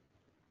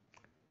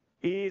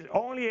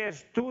only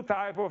has two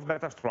types of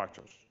data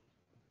structures: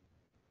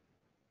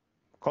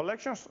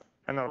 collections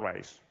and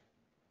arrays.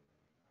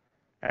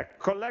 A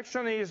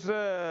collection is,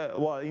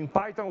 well, in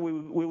Python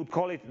we would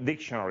call it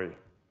dictionary.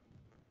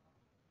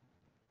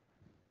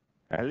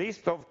 A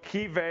list of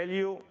key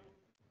value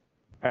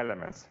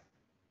elements.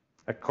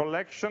 A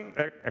collection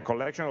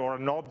or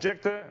an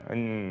object,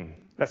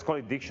 let's call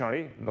it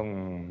dictionary.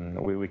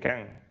 We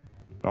can,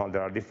 no,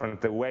 there are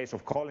different ways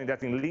of calling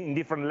that in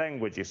different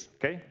languages,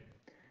 okay?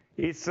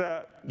 It's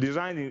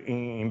designed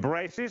in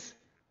braces,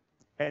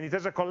 and it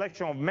has a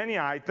collection of many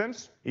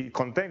items. It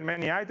contains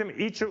many items,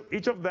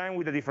 each of them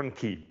with a different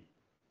key,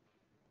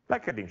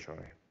 like a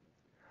dictionary.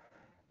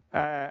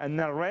 An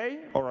array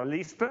or a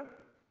list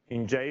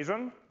in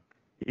JSON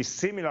is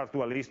similar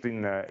to a list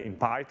in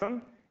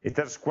Python. It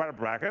has square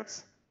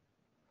brackets,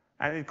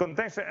 and it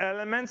contains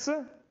elements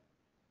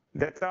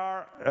that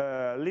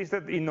are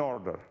listed in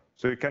order.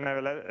 So you can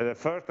have a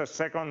first, a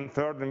second,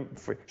 third, and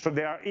fourth. So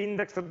they are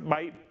indexed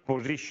by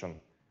position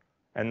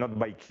and not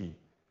by key.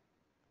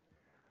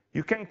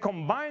 You can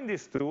combine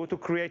these two to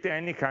create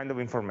any kind of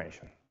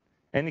information,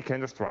 any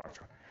kind of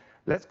structure.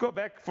 Let's go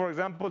back, for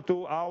example,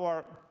 to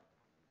our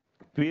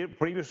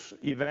previous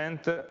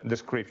event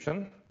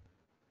description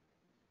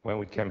when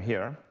we came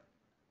here.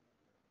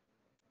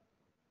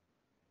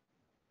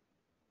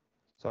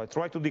 So I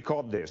try to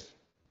decode this.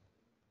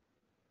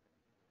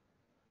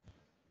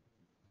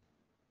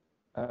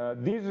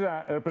 This is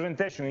a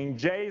representation in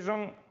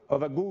JSON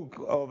of a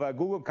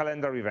Google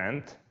Calendar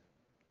event,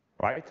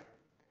 right?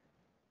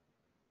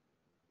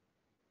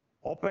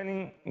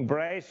 Opening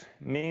brace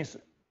means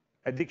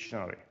a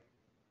dictionary.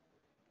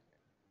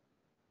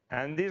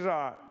 And these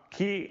are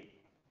key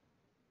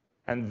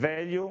and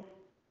value,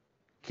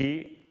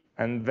 key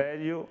and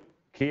value,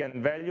 key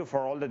and value for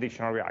all the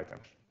dictionary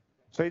items.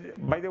 So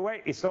by the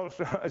way, it's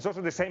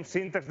also the same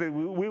syntax that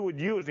we would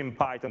use in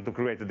Python to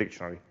create a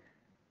dictionary.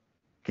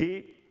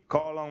 Key,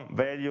 colon,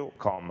 value,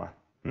 comma.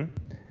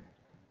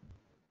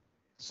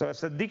 So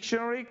it's a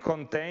dictionary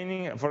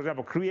containing, for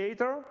example,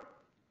 creator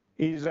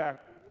is a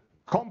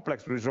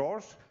complex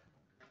resource,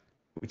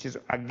 which is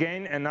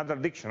again another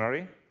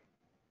dictionary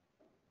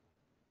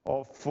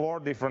of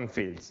 4 different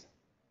fields.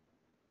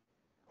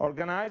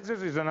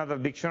 Organizers is another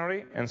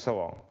dictionary, and so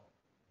on.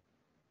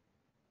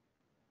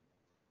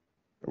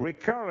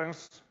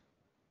 Recurrence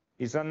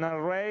is an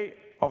array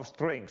of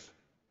strings.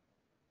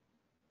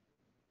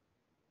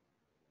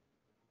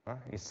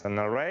 It's an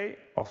array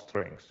of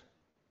strings.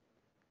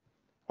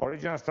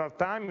 Original start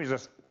time is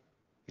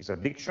a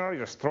dictionary,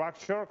 is a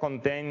structure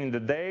containing the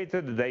date,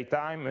 the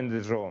datetime, and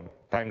the zone,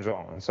 time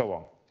zone, and so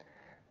on.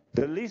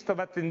 The list of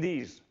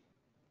attendees,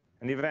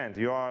 an event.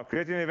 You are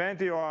creating an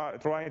event, you are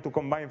trying to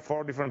combine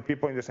 4 different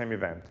people in the same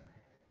event.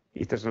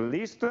 It is a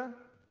list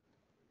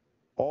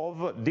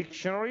of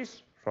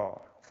dictionaries,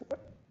 so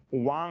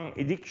one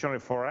dictionary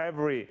for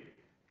every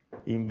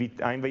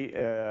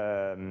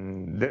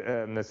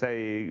let's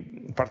say,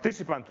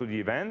 participant to the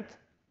event,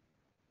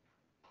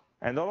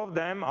 and all of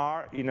them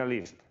are in a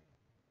list.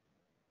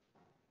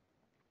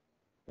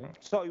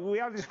 So we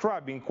are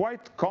describing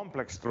quite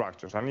complex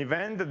structures, an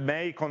event that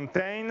may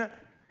contain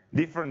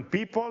different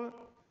people,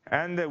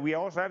 and we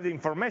also have the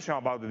information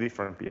about the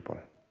different people.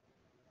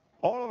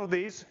 All of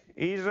this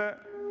is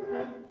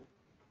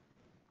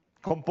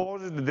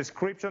composes the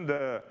description,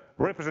 the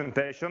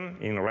representation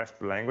in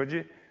REST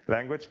language,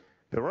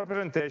 the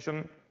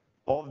representation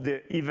of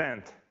the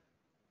event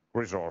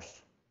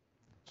resource.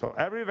 So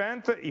every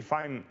event, if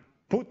I'm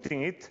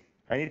putting it,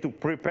 I need to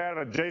prepare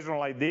a JSON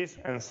like this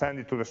and send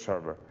it to the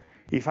server.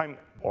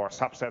 Or a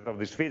subset of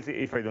these fields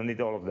if I don't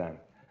need all of them.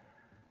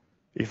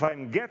 If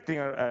I'm getting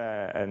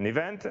an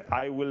event,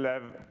 I will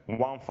have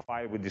one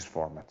file with this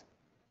format.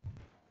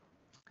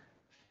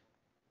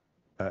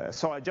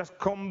 So I just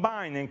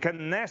combine and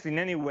can nest in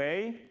any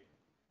way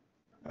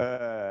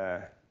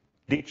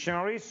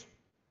dictionaries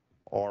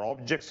or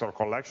objects or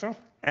collections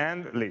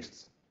and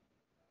lists.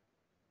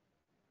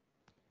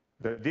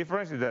 The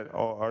difference is that,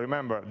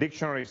 remember,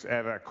 dictionaries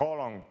have a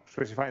colon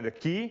specifying the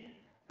key,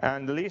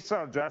 and lists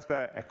are just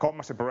a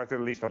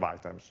comma-separated list of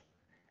items.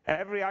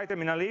 Every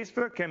item in a list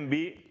can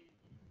be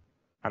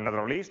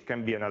another list,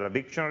 can be another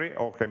dictionary,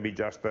 or can be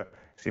just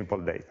simple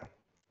data.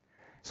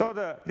 So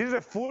this is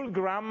a full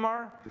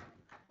grammar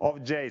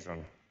of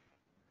JSON.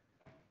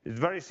 It's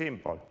very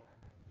simple.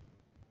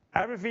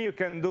 Everything you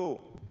can do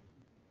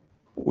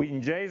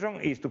in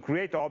JSON is to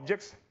create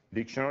objects,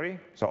 dictionary,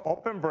 so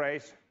open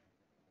brace,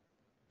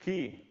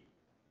 key,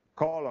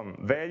 column,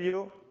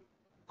 value,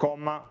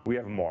 comma, we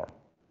have more.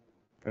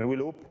 And we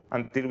loop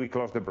until we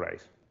close the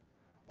brace.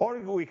 Or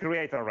we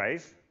create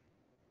arrays,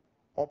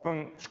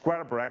 open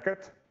square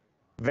bracket,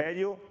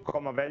 value,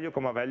 comma,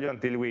 value,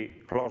 until we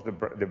close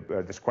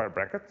the square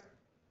bracket.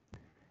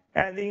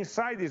 And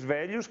inside these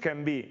values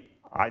can be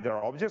either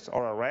objects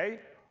or array,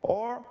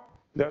 or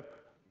there are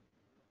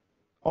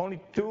only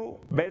 2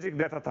 basic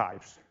data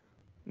types,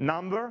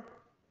 number,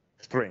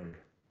 string.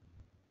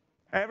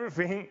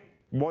 Everything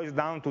boils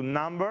down to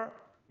number,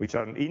 which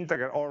are an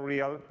integer or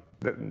real.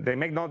 They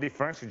make no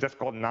difference, it's just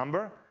called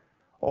number,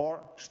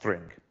 or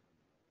string.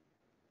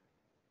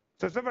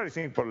 So it's a very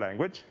simple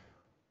language.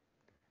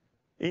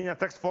 In a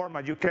text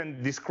format, you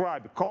can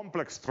describe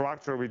complex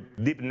structure with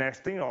deep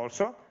nesting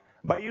also,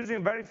 by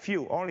using very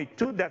few, only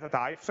two data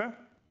types,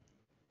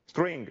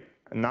 string,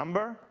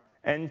 number,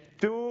 and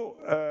two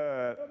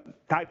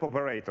type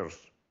operators,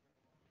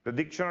 the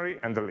dictionary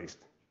and the list.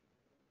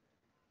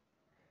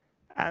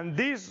 And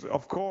this,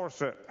 of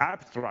course,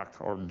 abstract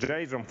or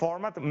JSON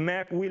format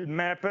will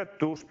map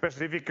to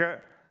specific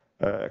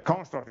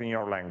construct in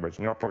your language,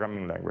 in your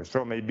programming language.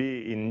 So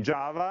maybe in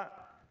Java,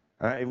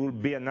 it will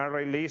be an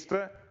array list.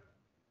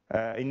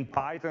 In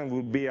Python, it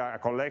will be a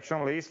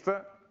collection list,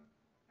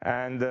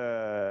 and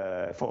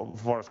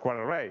for a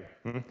square array.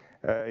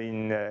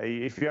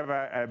 If you have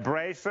a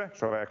brace,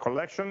 so a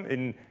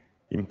collection,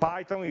 in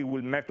Python, it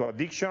will map to a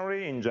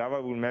dictionary. In Java,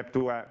 it will map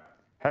to a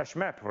hash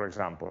map, for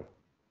example.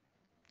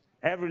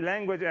 Every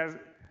language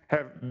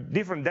have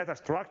different data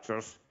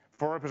structures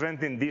for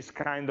representing this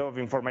kind of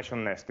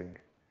information nesting.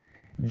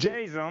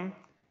 JSON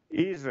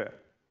is a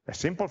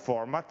simple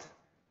format,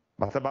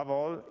 but above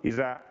all, is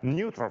a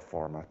neutral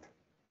format.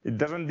 It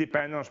doesn't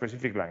depend on a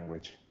specific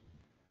language.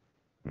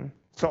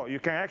 So you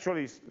can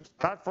actually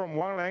start from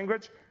one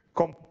language,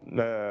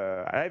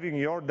 having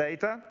your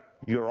data,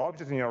 your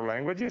objects in your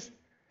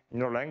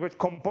language,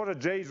 compose a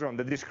JSON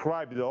that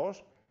describes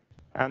those,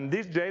 and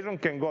this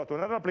JSON can go to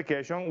another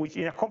application which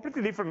in a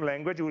completely different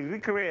language will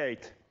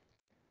recreate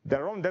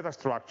their own data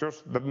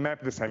structures that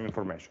map the same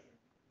information.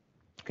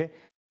 Okay?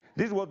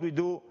 This is what we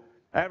do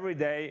every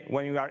day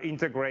when we are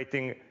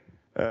integrating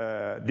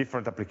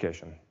different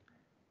applications.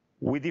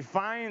 We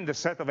define the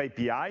set of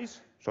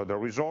APIs, so the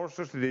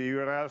resources, the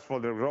URLs for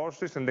the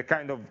resources, and the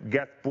kind of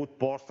get, put,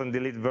 post, and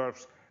delete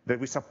verbs that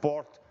we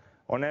support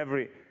on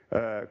every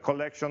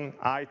collection,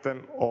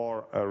 item,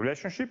 or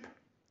relationship.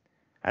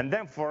 And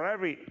then for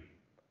every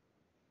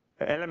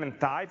element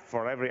type,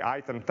 for every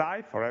item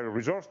type, for every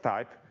resource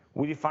type,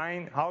 we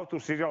define how to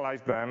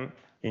serialize them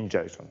in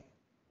JSON.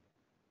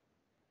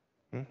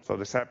 So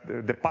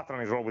the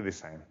pattern is always the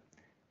same.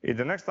 In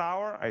the next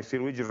hour, I see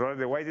Luigi is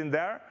already waiting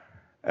there.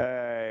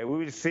 We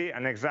will see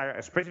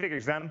a specific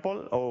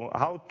example of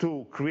how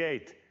to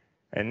create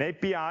an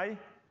API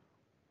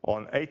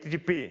on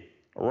HTTP,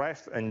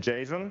 REST, and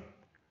JSON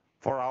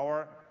for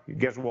our,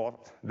 guess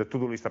what, the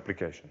to-do list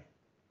application.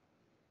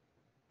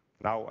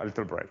 Now a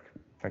little break.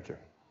 Thank you.